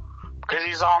pants because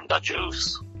he's on the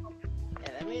juice.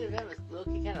 Yeah, that main event was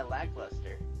looking kind of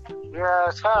lackluster. Yeah,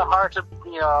 it's kind of hard to,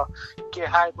 get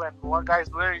hype when one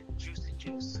guy's literally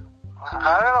juice.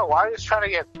 I don't know why he's trying to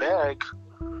get big.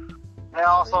 And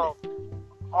also,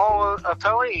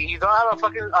 Tony, you don't have a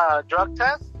fucking drug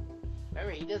test?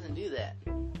 Remember, he doesn't do that.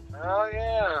 Oh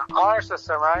yeah, honor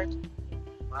system, right?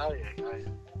 Oh yeah.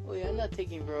 Oh yeah, I'm not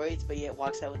taking roids, but yet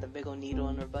walks out with a big old needle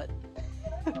in her butt,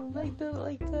 like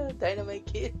the Dynamite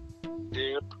Kid.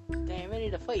 Yep. Damn,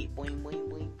 ready to fight. Boing, boing,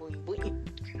 boing, boing, boing.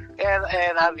 And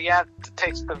at the end,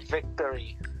 takes the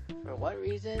victory. For what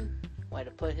reason? Why,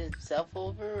 to put himself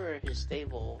over or his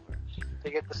stable over?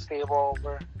 To get the stable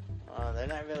over. Oh, they're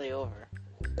not really over.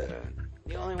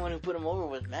 The only one who put him over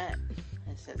was Matt.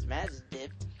 And since Matt's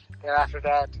dipped. And after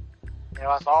that, it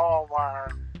was all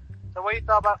over. So what do you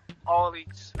thought about all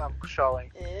these showing?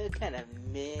 It was kind of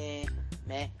meh.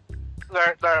 Their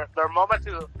moment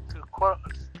to quote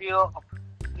steal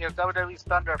WWE's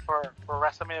thunder for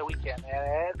WrestleMania weekend,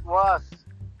 and it was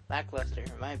lackluster,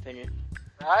 in my opinion.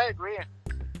 I agree.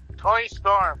 Tony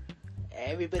Storm.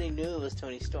 Everybody knew it was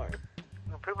Tony Storm.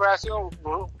 People were asking,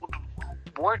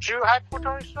 weren't you hyped for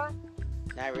Tony Storm?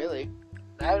 Not really.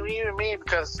 Not even me,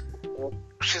 because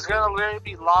she's gonna literally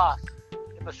be lost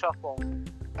in the shuffle.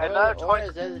 Or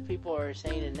as other people are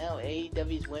saying it now,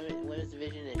 AEW's women's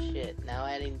division is shit. Now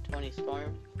adding Tony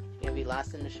Storm, she's gonna be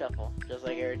lost in the shuffle, just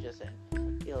like Eric just said.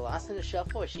 Either lost in the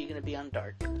shuffle, or she's gonna be on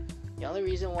Dark. The only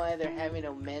reason why they're having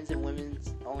a men's and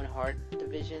women's Owen Hart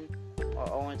division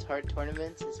or Owen's Hart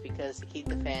tournaments is because to keep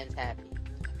the fans happy.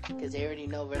 Because they already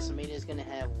know WrestleMania is gonna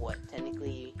have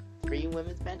technically 3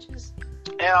 women's matches.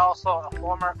 And also a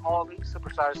former All Elite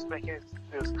superstar is making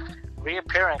his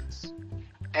reappearance.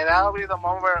 And that'll be the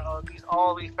moment where these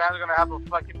All Elite fans are gonna have a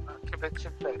fucking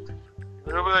convention fit.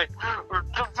 They'll be like,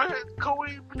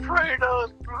 Cody betrayed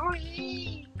us.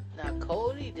 Now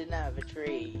Cody did not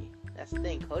betray. That's the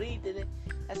thing. Cody didn't.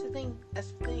 That's the thing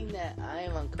that I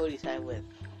am on Cody's side with.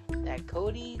 That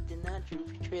Cody did not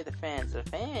betray the fans. The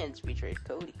fans betrayed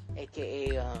Cody.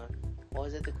 AKA, what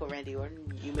was it? The quote Randy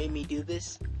Orton? You made me do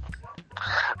this.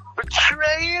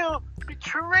 Betrayed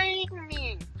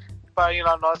me. But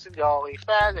noticing the All Elite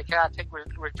fans, they cannot take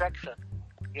rejection.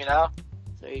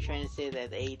 So you're trying to say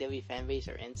that the AEW fan base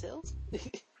are incels?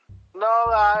 No,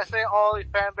 I say All Elite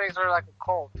fan base are like a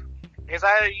cult. It's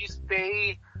either you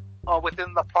stay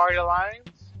within the party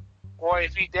lines, or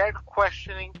if you dare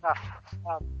questioning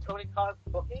Tony Khan's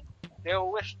booking, they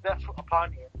will wish death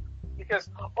upon you. Because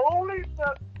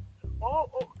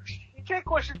you can't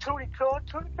question Tony Khan.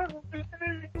 Tony Khan has been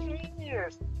a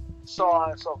genius. So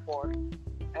on and so forth. And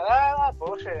I'm not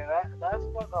bullshitting. That's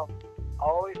what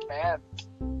all these fans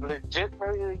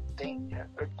legitimately think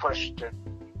and question.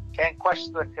 Can't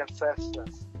question the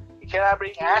consensus. You cannot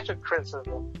bring actual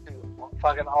criticism to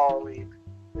fucking All Elite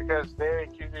because they're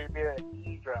accused of being an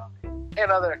e-drunk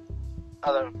and other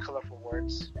colorful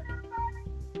words.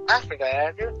 After that,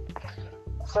 Andrew.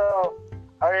 So,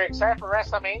 are you excited for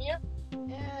WrestleMania?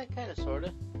 Yeah, kind of, sort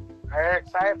of. Are you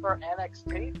excited for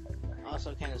NXT?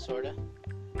 Also, kind of, sort of.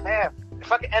 Man, the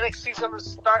fucking NXT's gonna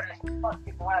start fucking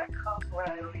fucking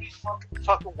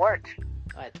work.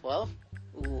 At 12?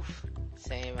 Oof.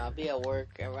 Same. I'll be at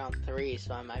work around 3,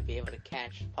 so I might be able to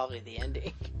catch probably the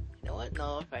ending. You know what?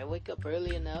 No, if I wake up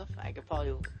early enough, I could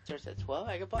probably start at 12.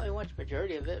 I could probably watch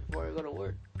majority of it before I go to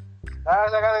work. I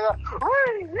gotta go.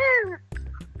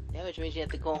 Yeah, which means you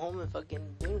have to go home and you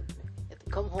have to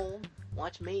come home,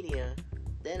 watch Mania,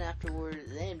 then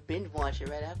binge watch it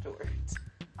right afterwards.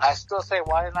 I still say,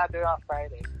 why not do it on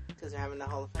Friday? Because they're having the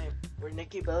Hall of Fame. Where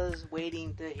Nikki Bella's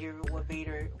waiting to hear what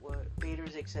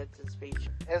Vader's acceptance speech.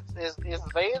 Is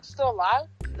Vader still alive?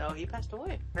 No, he passed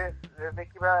away. Did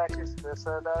Nikki Bella actually say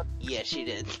that? Yeah, she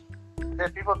did.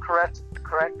 Did people correct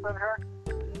her?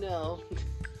 No.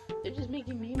 They're just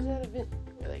making memes out of it.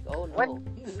 They're like, oh no.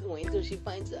 Wait until she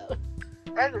finds out.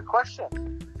 And the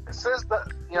question. It says that,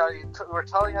 you were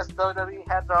telling us WWE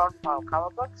had their own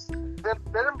comic books.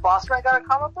 Didn't Bossman got a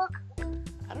comic book?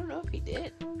 I don't know if he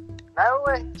did. Not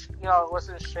only, was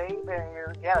in shape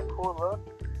and he had a cool look.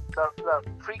 The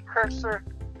precursor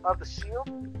of the Shield.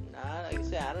 Nah, like I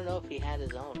said, I don't know if he had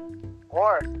his own.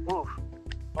 Or, if you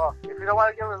don't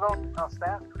want to give him his own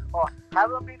stamp,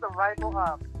 have him be the rival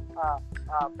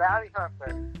bounty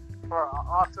hunter for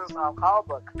Austin's comic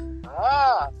book.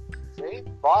 See?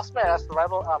 Bossman, that's the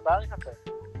rival bounty hunter.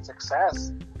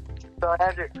 Success. So,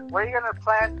 Andrew, what are you going to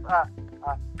plan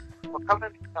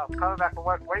coming back from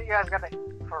work, where are you guys gonna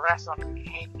eat for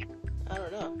wrestling? I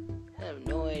don't know. I have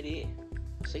no idea.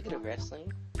 Speaking of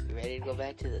wrestling, you ready to go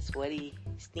back to the sweaty,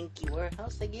 stinky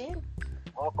warehouse again?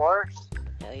 Of course.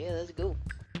 Hell yeah, let's go.